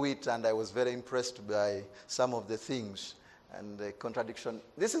went through it and I was very impressed by some of the things and the contradiction.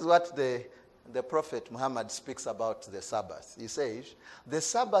 This is what the Prophet Muhammad speaks about the Sabbath. He says, the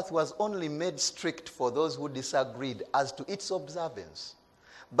Sabbath was only made strict for those who disagreed as to its observance.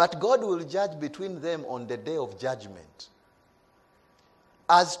 But God will judge between them on the day of judgment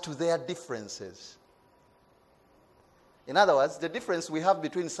as to their differences. In other words, the difference we have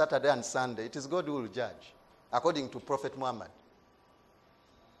between Saturday and Sunday, it is God who will judge, according to Prophet Muhammad.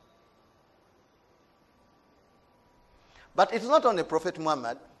 But it's not only Prophet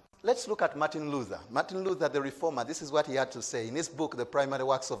Muhammad. Let's look at Martin Luther. Martin Luther, the reformer, this is what he had to say. In his book, The Primary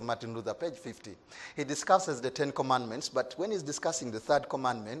Works of Martin Luther, page 50, he discusses the 10 commandments, but when he's discussing the third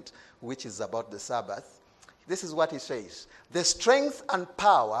commandment, which is about the Sabbath, this is what he says. The strength and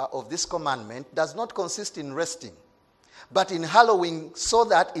power of this commandment does not consist in resting, but in hallowing, so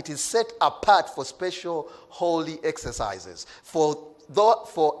that it is set apart for special holy exercises. For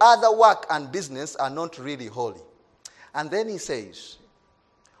other work and business are not really holy. And then he says,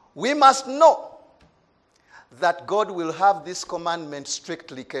 we must know that God will have this commandment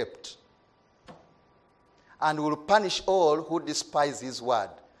strictly kept and will punish all who despise his word,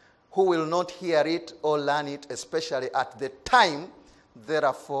 who will not hear it or learn it, especially at the time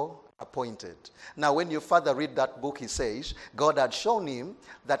thereafter appointed. Now, when your father read that book, he says, God had shown him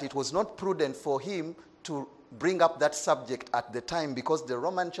that it was not prudent for him to bring up that subject at the time because the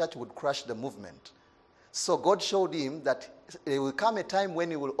Roman church would crush the movement. So God showed him that there will come a time when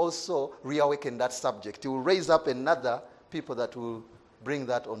he will also reawaken that subject. He will raise up another people that will bring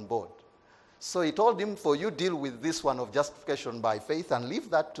that on board. So he told him, for you deal with this one of justification by faith and leave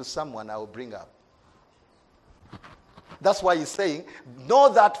that to someone I will bring up. That's why he's saying,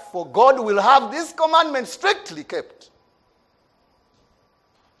 know that for God will have this commandment strictly kept.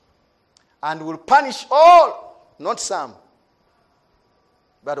 And will punish all, not some,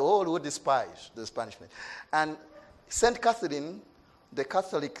 but all who despise this punishment. And St. Catherine, the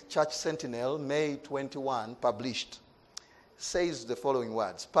Catholic Church Sentinel, May 21, published, says the following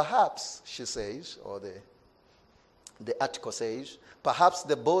words. Perhaps, she says, or the article says, perhaps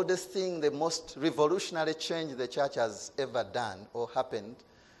the boldest thing, the most revolutionary change the church has ever done or happened,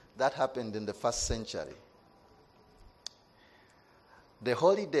 that happened in the 1st century. The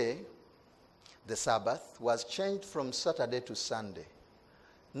holy day, the Sabbath, was changed from Saturday to Sunday,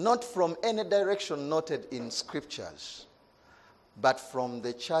 not from any direction noted in scriptures, but from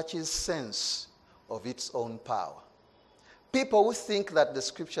the church's sense of its own power. People who think that the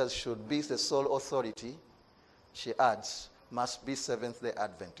scriptures should be the sole authority, she adds, must be Seventh-day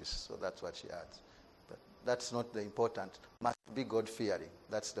Adventists. So that's what she adds. But that's not the important. Must be God-fearing.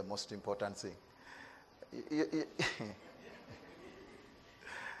 That's the most important thing.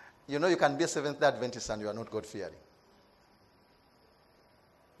 You know you can be a Seventh-day Adventist and you are not God-fearing.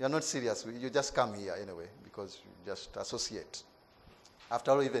 You are not serious. You just come here anyway because you just associate.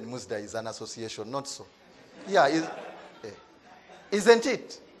 After all, even Musda is an association, not so. Yeah, isn't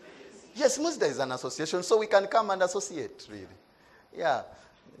it? Yes, Musda is an association, so we can come and associate, really. Yeah,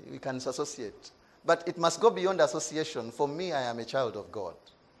 we can associate. But it must go beyond association. For me, I am a child of God.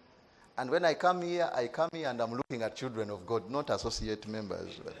 And when I come here and I'm looking at children of God, not associate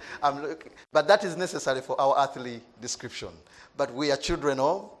members. But that is necessary for our earthly description. But we are children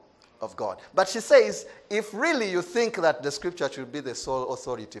of God. But she says, if really you think that the scripture should be the sole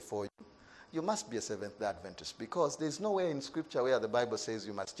authority for you, you must be a Seventh-day Adventist, because there's nowhere in scripture where the Bible says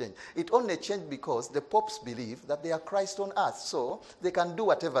you must change. It only changed because the popes believe that they are Christ on earth, so they can do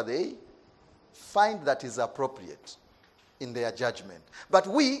whatever they find that is appropriate in their judgment. But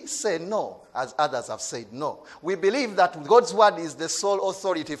we say no, as others have said no. We believe that God's word is the sole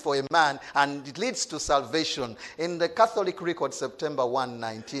authority for a man, and it leads to salvation. In the Catholic record, September 1,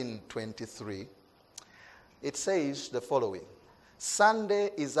 1923, it says the following.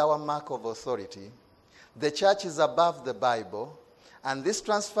 Sunday is our mark of authority. The church is above the Bible, and this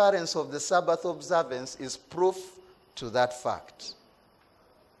transference of the Sabbath observance is proof to that fact.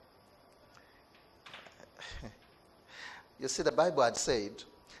 You see, the Bible had said,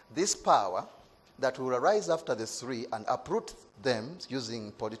 this power that will arise after the three and uproot them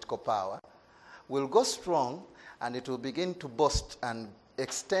using political power will go strong, and it will begin to boast and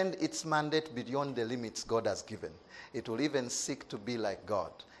extend its mandate beyond the limits God has given. It will even seek to be like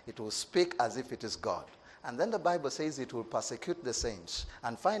God. It will speak as if it is God. And then the Bible says it will persecute the saints.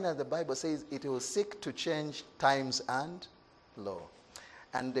 And finally, the Bible says it will seek to change times and law.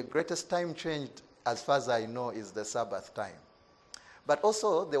 And the greatest time changed, as far as I know, is the Sabbath time. But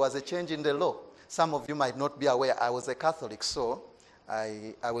also, there was a change in the law. Some of you might not be aware. I was a Catholic, so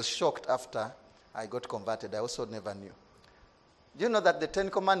I was shocked after I got converted. I also never knew. Do you know that the 10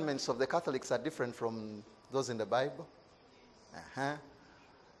 Commandments of the Catholics are different from those in the Bible?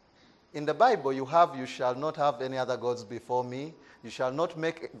 In the Bible, you shall not have any other gods before me. You shall not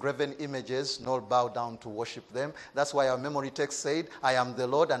make graven images, nor bow down to worship them. That's why our memory text said, I am the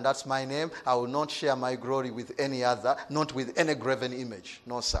Lord, and that's my name. I will not share my glory with any other, not with any graven image.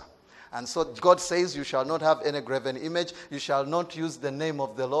 No, sir. And so God says, you shall not have any graven image. You shall not use the name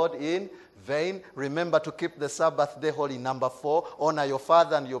of the Lord in vain. Remember to keep the Sabbath day holy. Number 4, honor your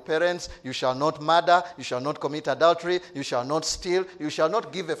father and your parents. You shall not murder. You shall not commit adultery. You shall not steal. You shall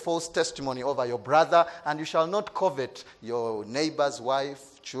not give a false testimony over your brother. And you shall not covet your neighbor's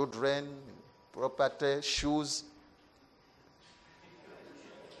wife, children, property, shoes,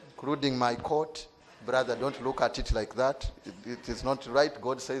 including my coat. Brother, don't look at it like that. It is not right.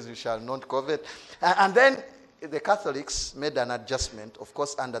 God says you shall not covet. And then the Catholics made an adjustment, of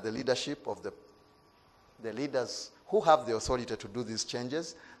course, under the leadership of the leaders who have the authority to do these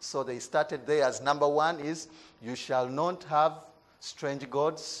changes. So they started there as number 1 is, you shall not have strange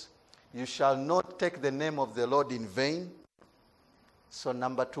gods. You shall not take the name of the Lord in vain. So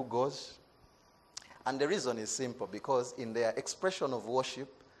number 2 goes. And the reason is simple, because in their expression of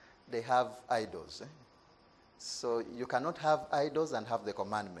worship, they have idols. So you cannot have idols and have the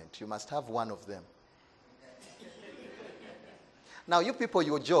commandment. You must have one of them. Now, you people,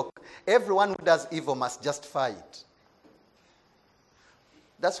 you joke. Everyone who does evil must justify it.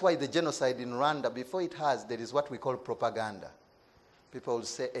 That's why the genocide in Rwanda, before it has, there is what we call propaganda. People will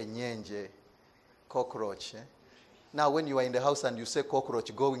say, enyenje, cockroach. Now, when you are in the house and you say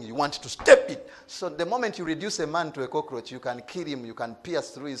cockroach going, you want to step it. So the moment you reduce a man to a cockroach, you can kill him, you can pierce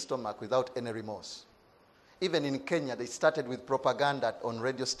through his stomach without any remorse. Even in Kenya, they started with propaganda on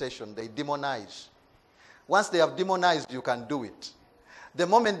radio station. They demonize. Once they have demonized, you can do it. The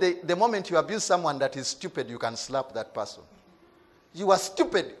moment you abuse someone that is stupid, you can slap that person. You are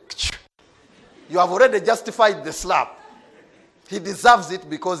stupid. You have already justified the slap. He deserves it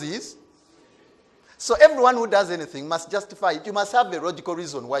because he is. So everyone who does anything must justify it. You must have a logical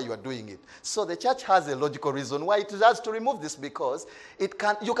reason why you are doing it. So the church has a logical reason why it has to remove this, because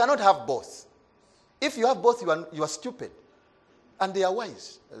you cannot have both. If you have both, you are stupid. And they are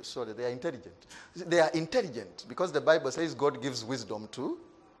wise. Sorry, they are intelligent. They are intelligent because the Bible says God gives wisdom to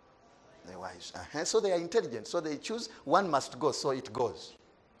the wise. So they are intelligent. So they choose one must go, so it goes.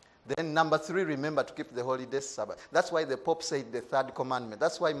 Then number 3, remember to keep the holy days Sabbath. That's why the Pope said the 3rd commandment.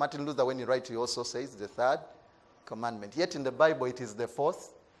 That's why Martin Luther, when he writes, he also says the 3rd commandment. Yet in the Bible, it is the 4th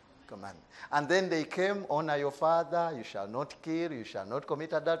commandment. And then they came, honor your father, you shall not kill, you shall not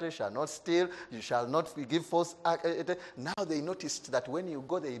commit adultery, you shall not steal, you shall not give false. Now they noticed that when you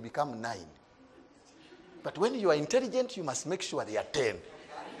go, they become 9. But when you are intelligent, you must make sure they are 10.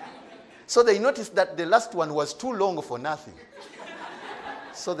 So they noticed that the last one was too long for nothing.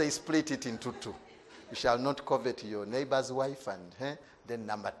 So they split it into 2. You shall not covet your neighbor's wife, and then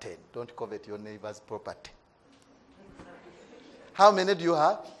number 10, don't covet your neighbor's property. How many do you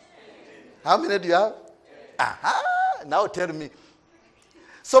have? How many do you have? Aha! Now tell me.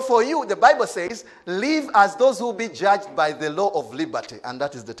 So for you, the Bible says, live as those who be judged by the law of liberty, and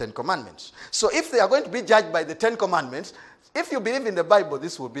that is the 10 commandments. So if they are going to be judged by the 10 commandments, if you believe in the Bible,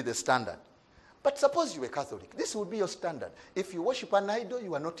 this will be the standard. But suppose you are Catholic, this will be your standard. If you worship an idol,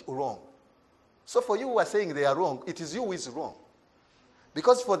 you are not wrong. So for you who are saying they are wrong, it is you who is wrong.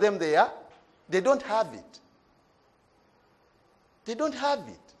 Because for them they don't have it. They don't have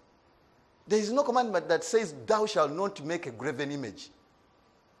it. There is no commandment that says, thou shalt not make a graven image.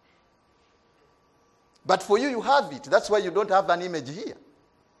 But for you, you have it. That's why you don't have an image here.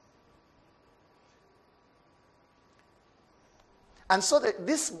 And so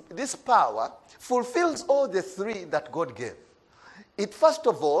this power fulfills all the 3 that God gave. It first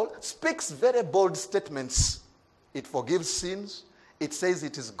of all speaks very bold statements. It forgives sins. It says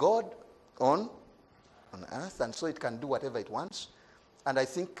it is God on earth, and so it can do whatever it wants. And I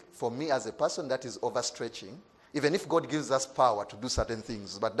think for me as a person, that is overstretching. Even if God gives us power to do certain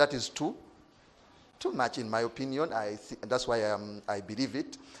things, but that is too much in my opinion. That's why I believe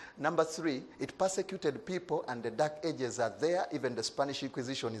it. Number 3, it persecuted people, and the Dark Ages are there. Even the Spanish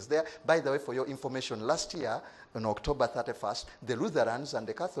Inquisition is there. By the way, for your information, last year on October 31st, the Lutherans and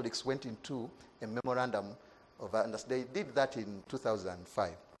the Catholics went into a memorandum of understanding. They did that in 2005,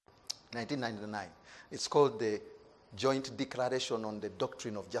 1999. It's called the Joint Declaration on the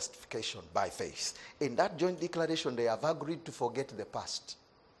Doctrine of Justification by Faith. In that joint declaration, they have agreed to forget the past.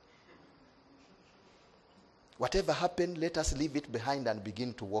 Whatever happened, let us leave it behind and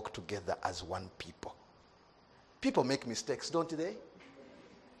begin to work together as one people. People make mistakes, don't they?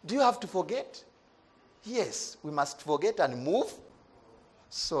 Do you have to forget? Yes, we must forget and move.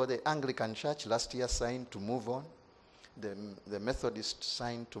 So the Anglican Church last year signed to move on. The Methodist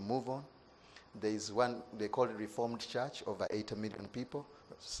signed to move on. There is one, they call it Reformed Church, over 80 million people,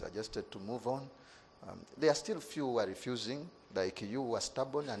 suggested to move on. There are still few who are refusing, like you who are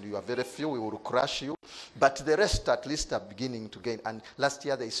stubborn, and you are very few, we will crush you. But the rest at least are beginning to gain. And last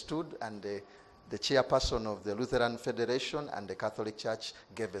year they stood, and the chairperson of the Lutheran Federation and the Catholic Church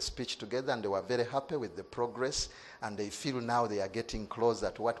gave a speech together, and they were very happy with the progress, and they feel now they are getting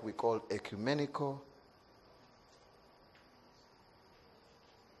closer to what we call ecumenical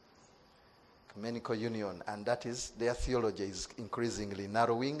union, and that is their theology is increasingly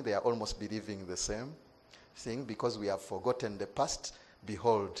narrowing. They are almost believing the same thing. Because we have forgotten the past,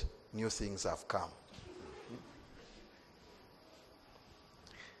 behold, new things have come.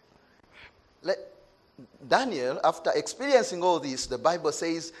 Daniel, after experiencing all this, the Bible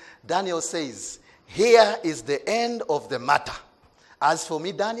says, Daniel says, here is the end of the matter. As for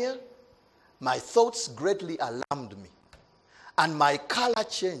me, Daniel, my thoughts greatly alarmed me, and my color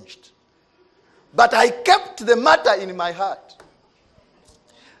changed. But I kept the matter in my heart.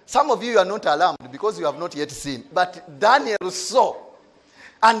 Some of you are not alarmed because you have not yet seen. But Daniel saw.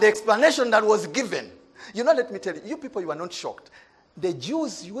 And the explanation that was given Let me tell you, you people, you are not shocked. The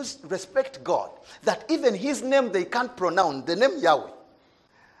Jews respect God, that even his name they can't pronounce, the name Yahweh.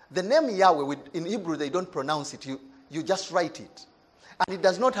 The name Yahweh, in Hebrew, they don't pronounce it. You just write it. And it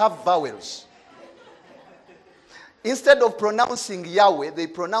does not have vowels. Instead of pronouncing Yahweh, they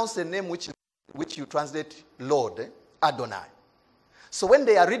pronounce the name which you translate Lord, Adonai. So when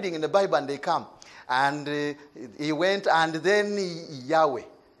they are reading in the Bible and they come, and he went, and then Yahweh,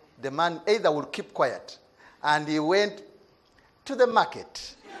 the man either will keep quiet, and he went to the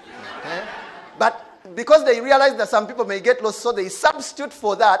market. But because they realize that some people may get lost, so they substitute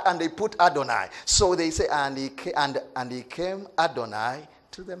for that and they put Adonai. So they say, and he came Adonai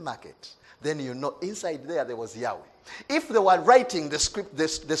to the market. Then inside there was Yahweh. If they were writing the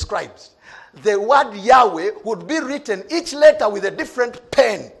scribes, the word Yahweh would be written each letter with a different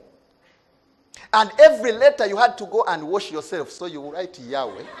pen. And every letter you had to go and wash yourself. So you write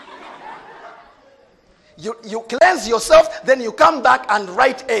Yahweh. You cleanse yourself, then you come back and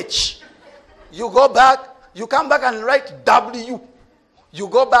write H. You go back, you come back and write W. You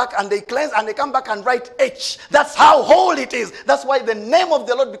go back and they cleanse and they come back and write H. That's how holy it is. That's why the name of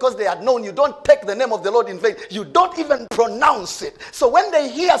the Lord, because they had known, you don't take the name of the Lord in vain. You don't even pronounce it. So when they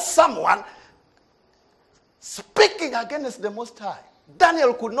hear someone speaking against the Most High,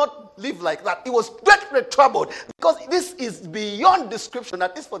 Daniel could not live like that. He was greatly troubled because this is beyond description,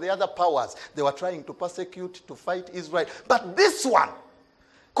 at least for the other powers. They were trying to persecute, to fight Israel. But this one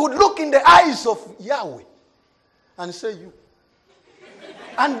could look in the eyes of Yahweh and say, you.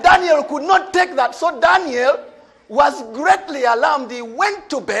 And Daniel could not take that. So Daniel was greatly alarmed. He went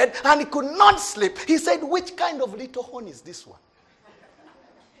to bed and he could not sleep. He said, which kind of little horn is this one?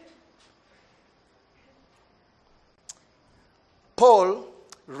 Paul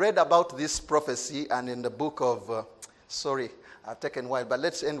read about this prophecy, and in the book of, I've taken a while, but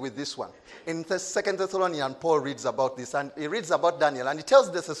let's end with this one. In 2 Thessalonians, Paul reads about this, and he reads about Daniel, and he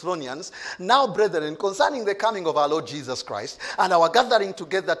tells the Thessalonians, now, brethren, concerning the coming of our Lord Jesus Christ and our gathering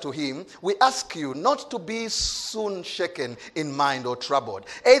together to him, we ask you not to be soon shaken in mind or troubled,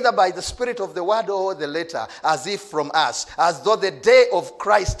 either by the spirit of the word or the letter, as if from us, as though the day of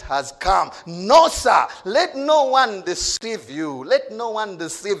Christ has come. No, sir, let no one deceive you. Let no one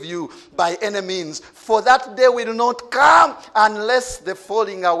deceive you by any means, for that day will not come unless the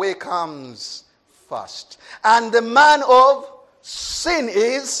falling away comes first. And the man of sin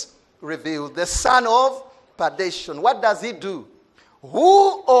is revealed, the son of perdition. What does he do?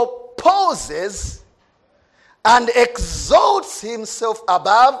 Who opposes and exalts himself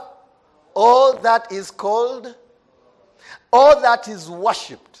above all that is called, all that is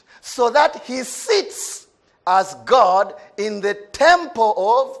worshipped, so that he sits as God in the temple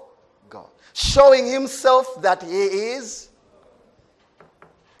of God, showing himself that he is.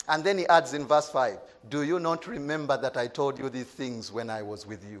 And then he adds in verse 5, do you not remember that I told you these things when I was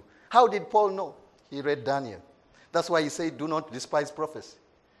with you? How did Paul know? He read Daniel. That's why he said, do not despise prophecy.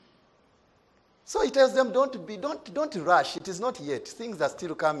 So he tells them, don't rush. It is not yet. Things are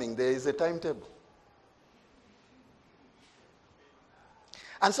still coming. There is a timetable.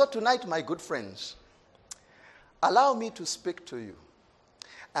 And so tonight, my good friends, allow me to speak to you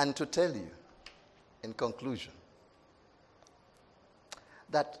and to tell you, in conclusion,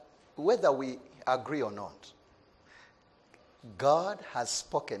 that whether we agree or not, God has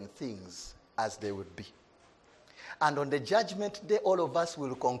spoken things as they would be. And on the judgment day, all of us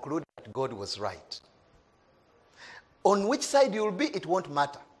will conclude that God was right. On which side you will be, it won't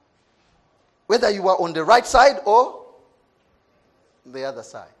matter. Whether you are on the right side or the other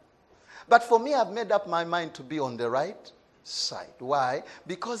side. But for me, I've made up my mind to be on the right side. Why?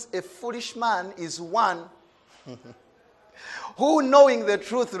 Because a foolish man is one who, knowing the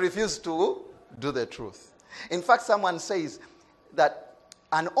truth, refused to do the truth. In fact, someone says that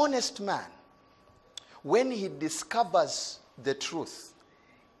an honest man, when he discovers the truth,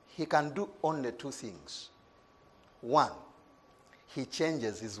 he can do only two things. One, he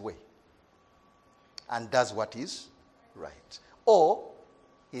changes his way and does what is right. Or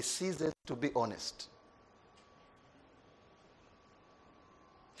he ceases to be honest.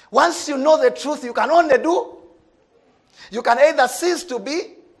 Once you know the truth, you can only do. You can either cease to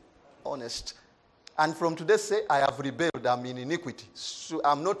be honest. And from today say, I have rebelled, I'm in iniquity. So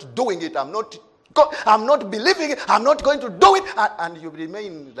I'm not doing it, I'm not believing it, I'm not going to do it. And you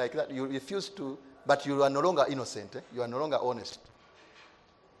remain like that. You refuse to, but you are no longer innocent. You are no longer honest.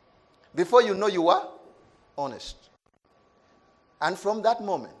 Before you know, you are honest. And from that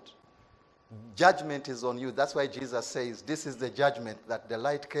moment, judgment is on you. That's why Jesus says, this is the judgment, that the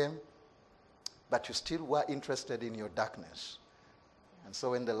light came, but you still were interested in your darkness. And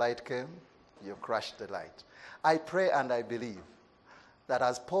so when the light came, You crushed the light. I pray and I believe that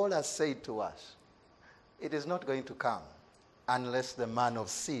as Paul has said to us, it is not going to come unless the man of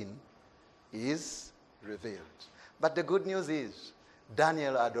sin is revealed. But the good news is,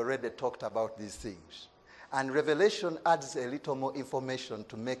 Daniel had already talked about these things. And Revelation adds a little more information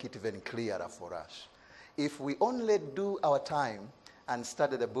to make it even clearer for us. If we only do our time and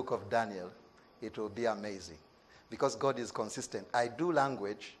study the book of Daniel, it will be amazing. Because God is consistent. I do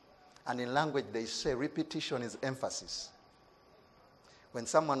language, and in language they say repetition is emphasis. When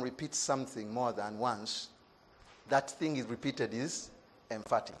someone repeats something more than once, that thing is repeated is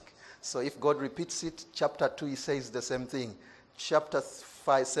emphatic. So if God repeats it, chapter 2 he says the same thing. Chapter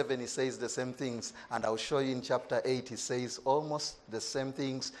 5, 7 he says the same things. And I'll show you in chapter 8 he says almost the same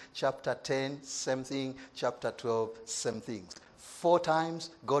things. Chapter 10, same thing. Chapter 12, same things. 4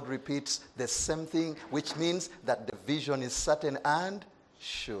 times God repeats the same thing, which means that the vision is certain and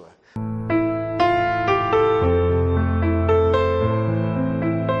sure.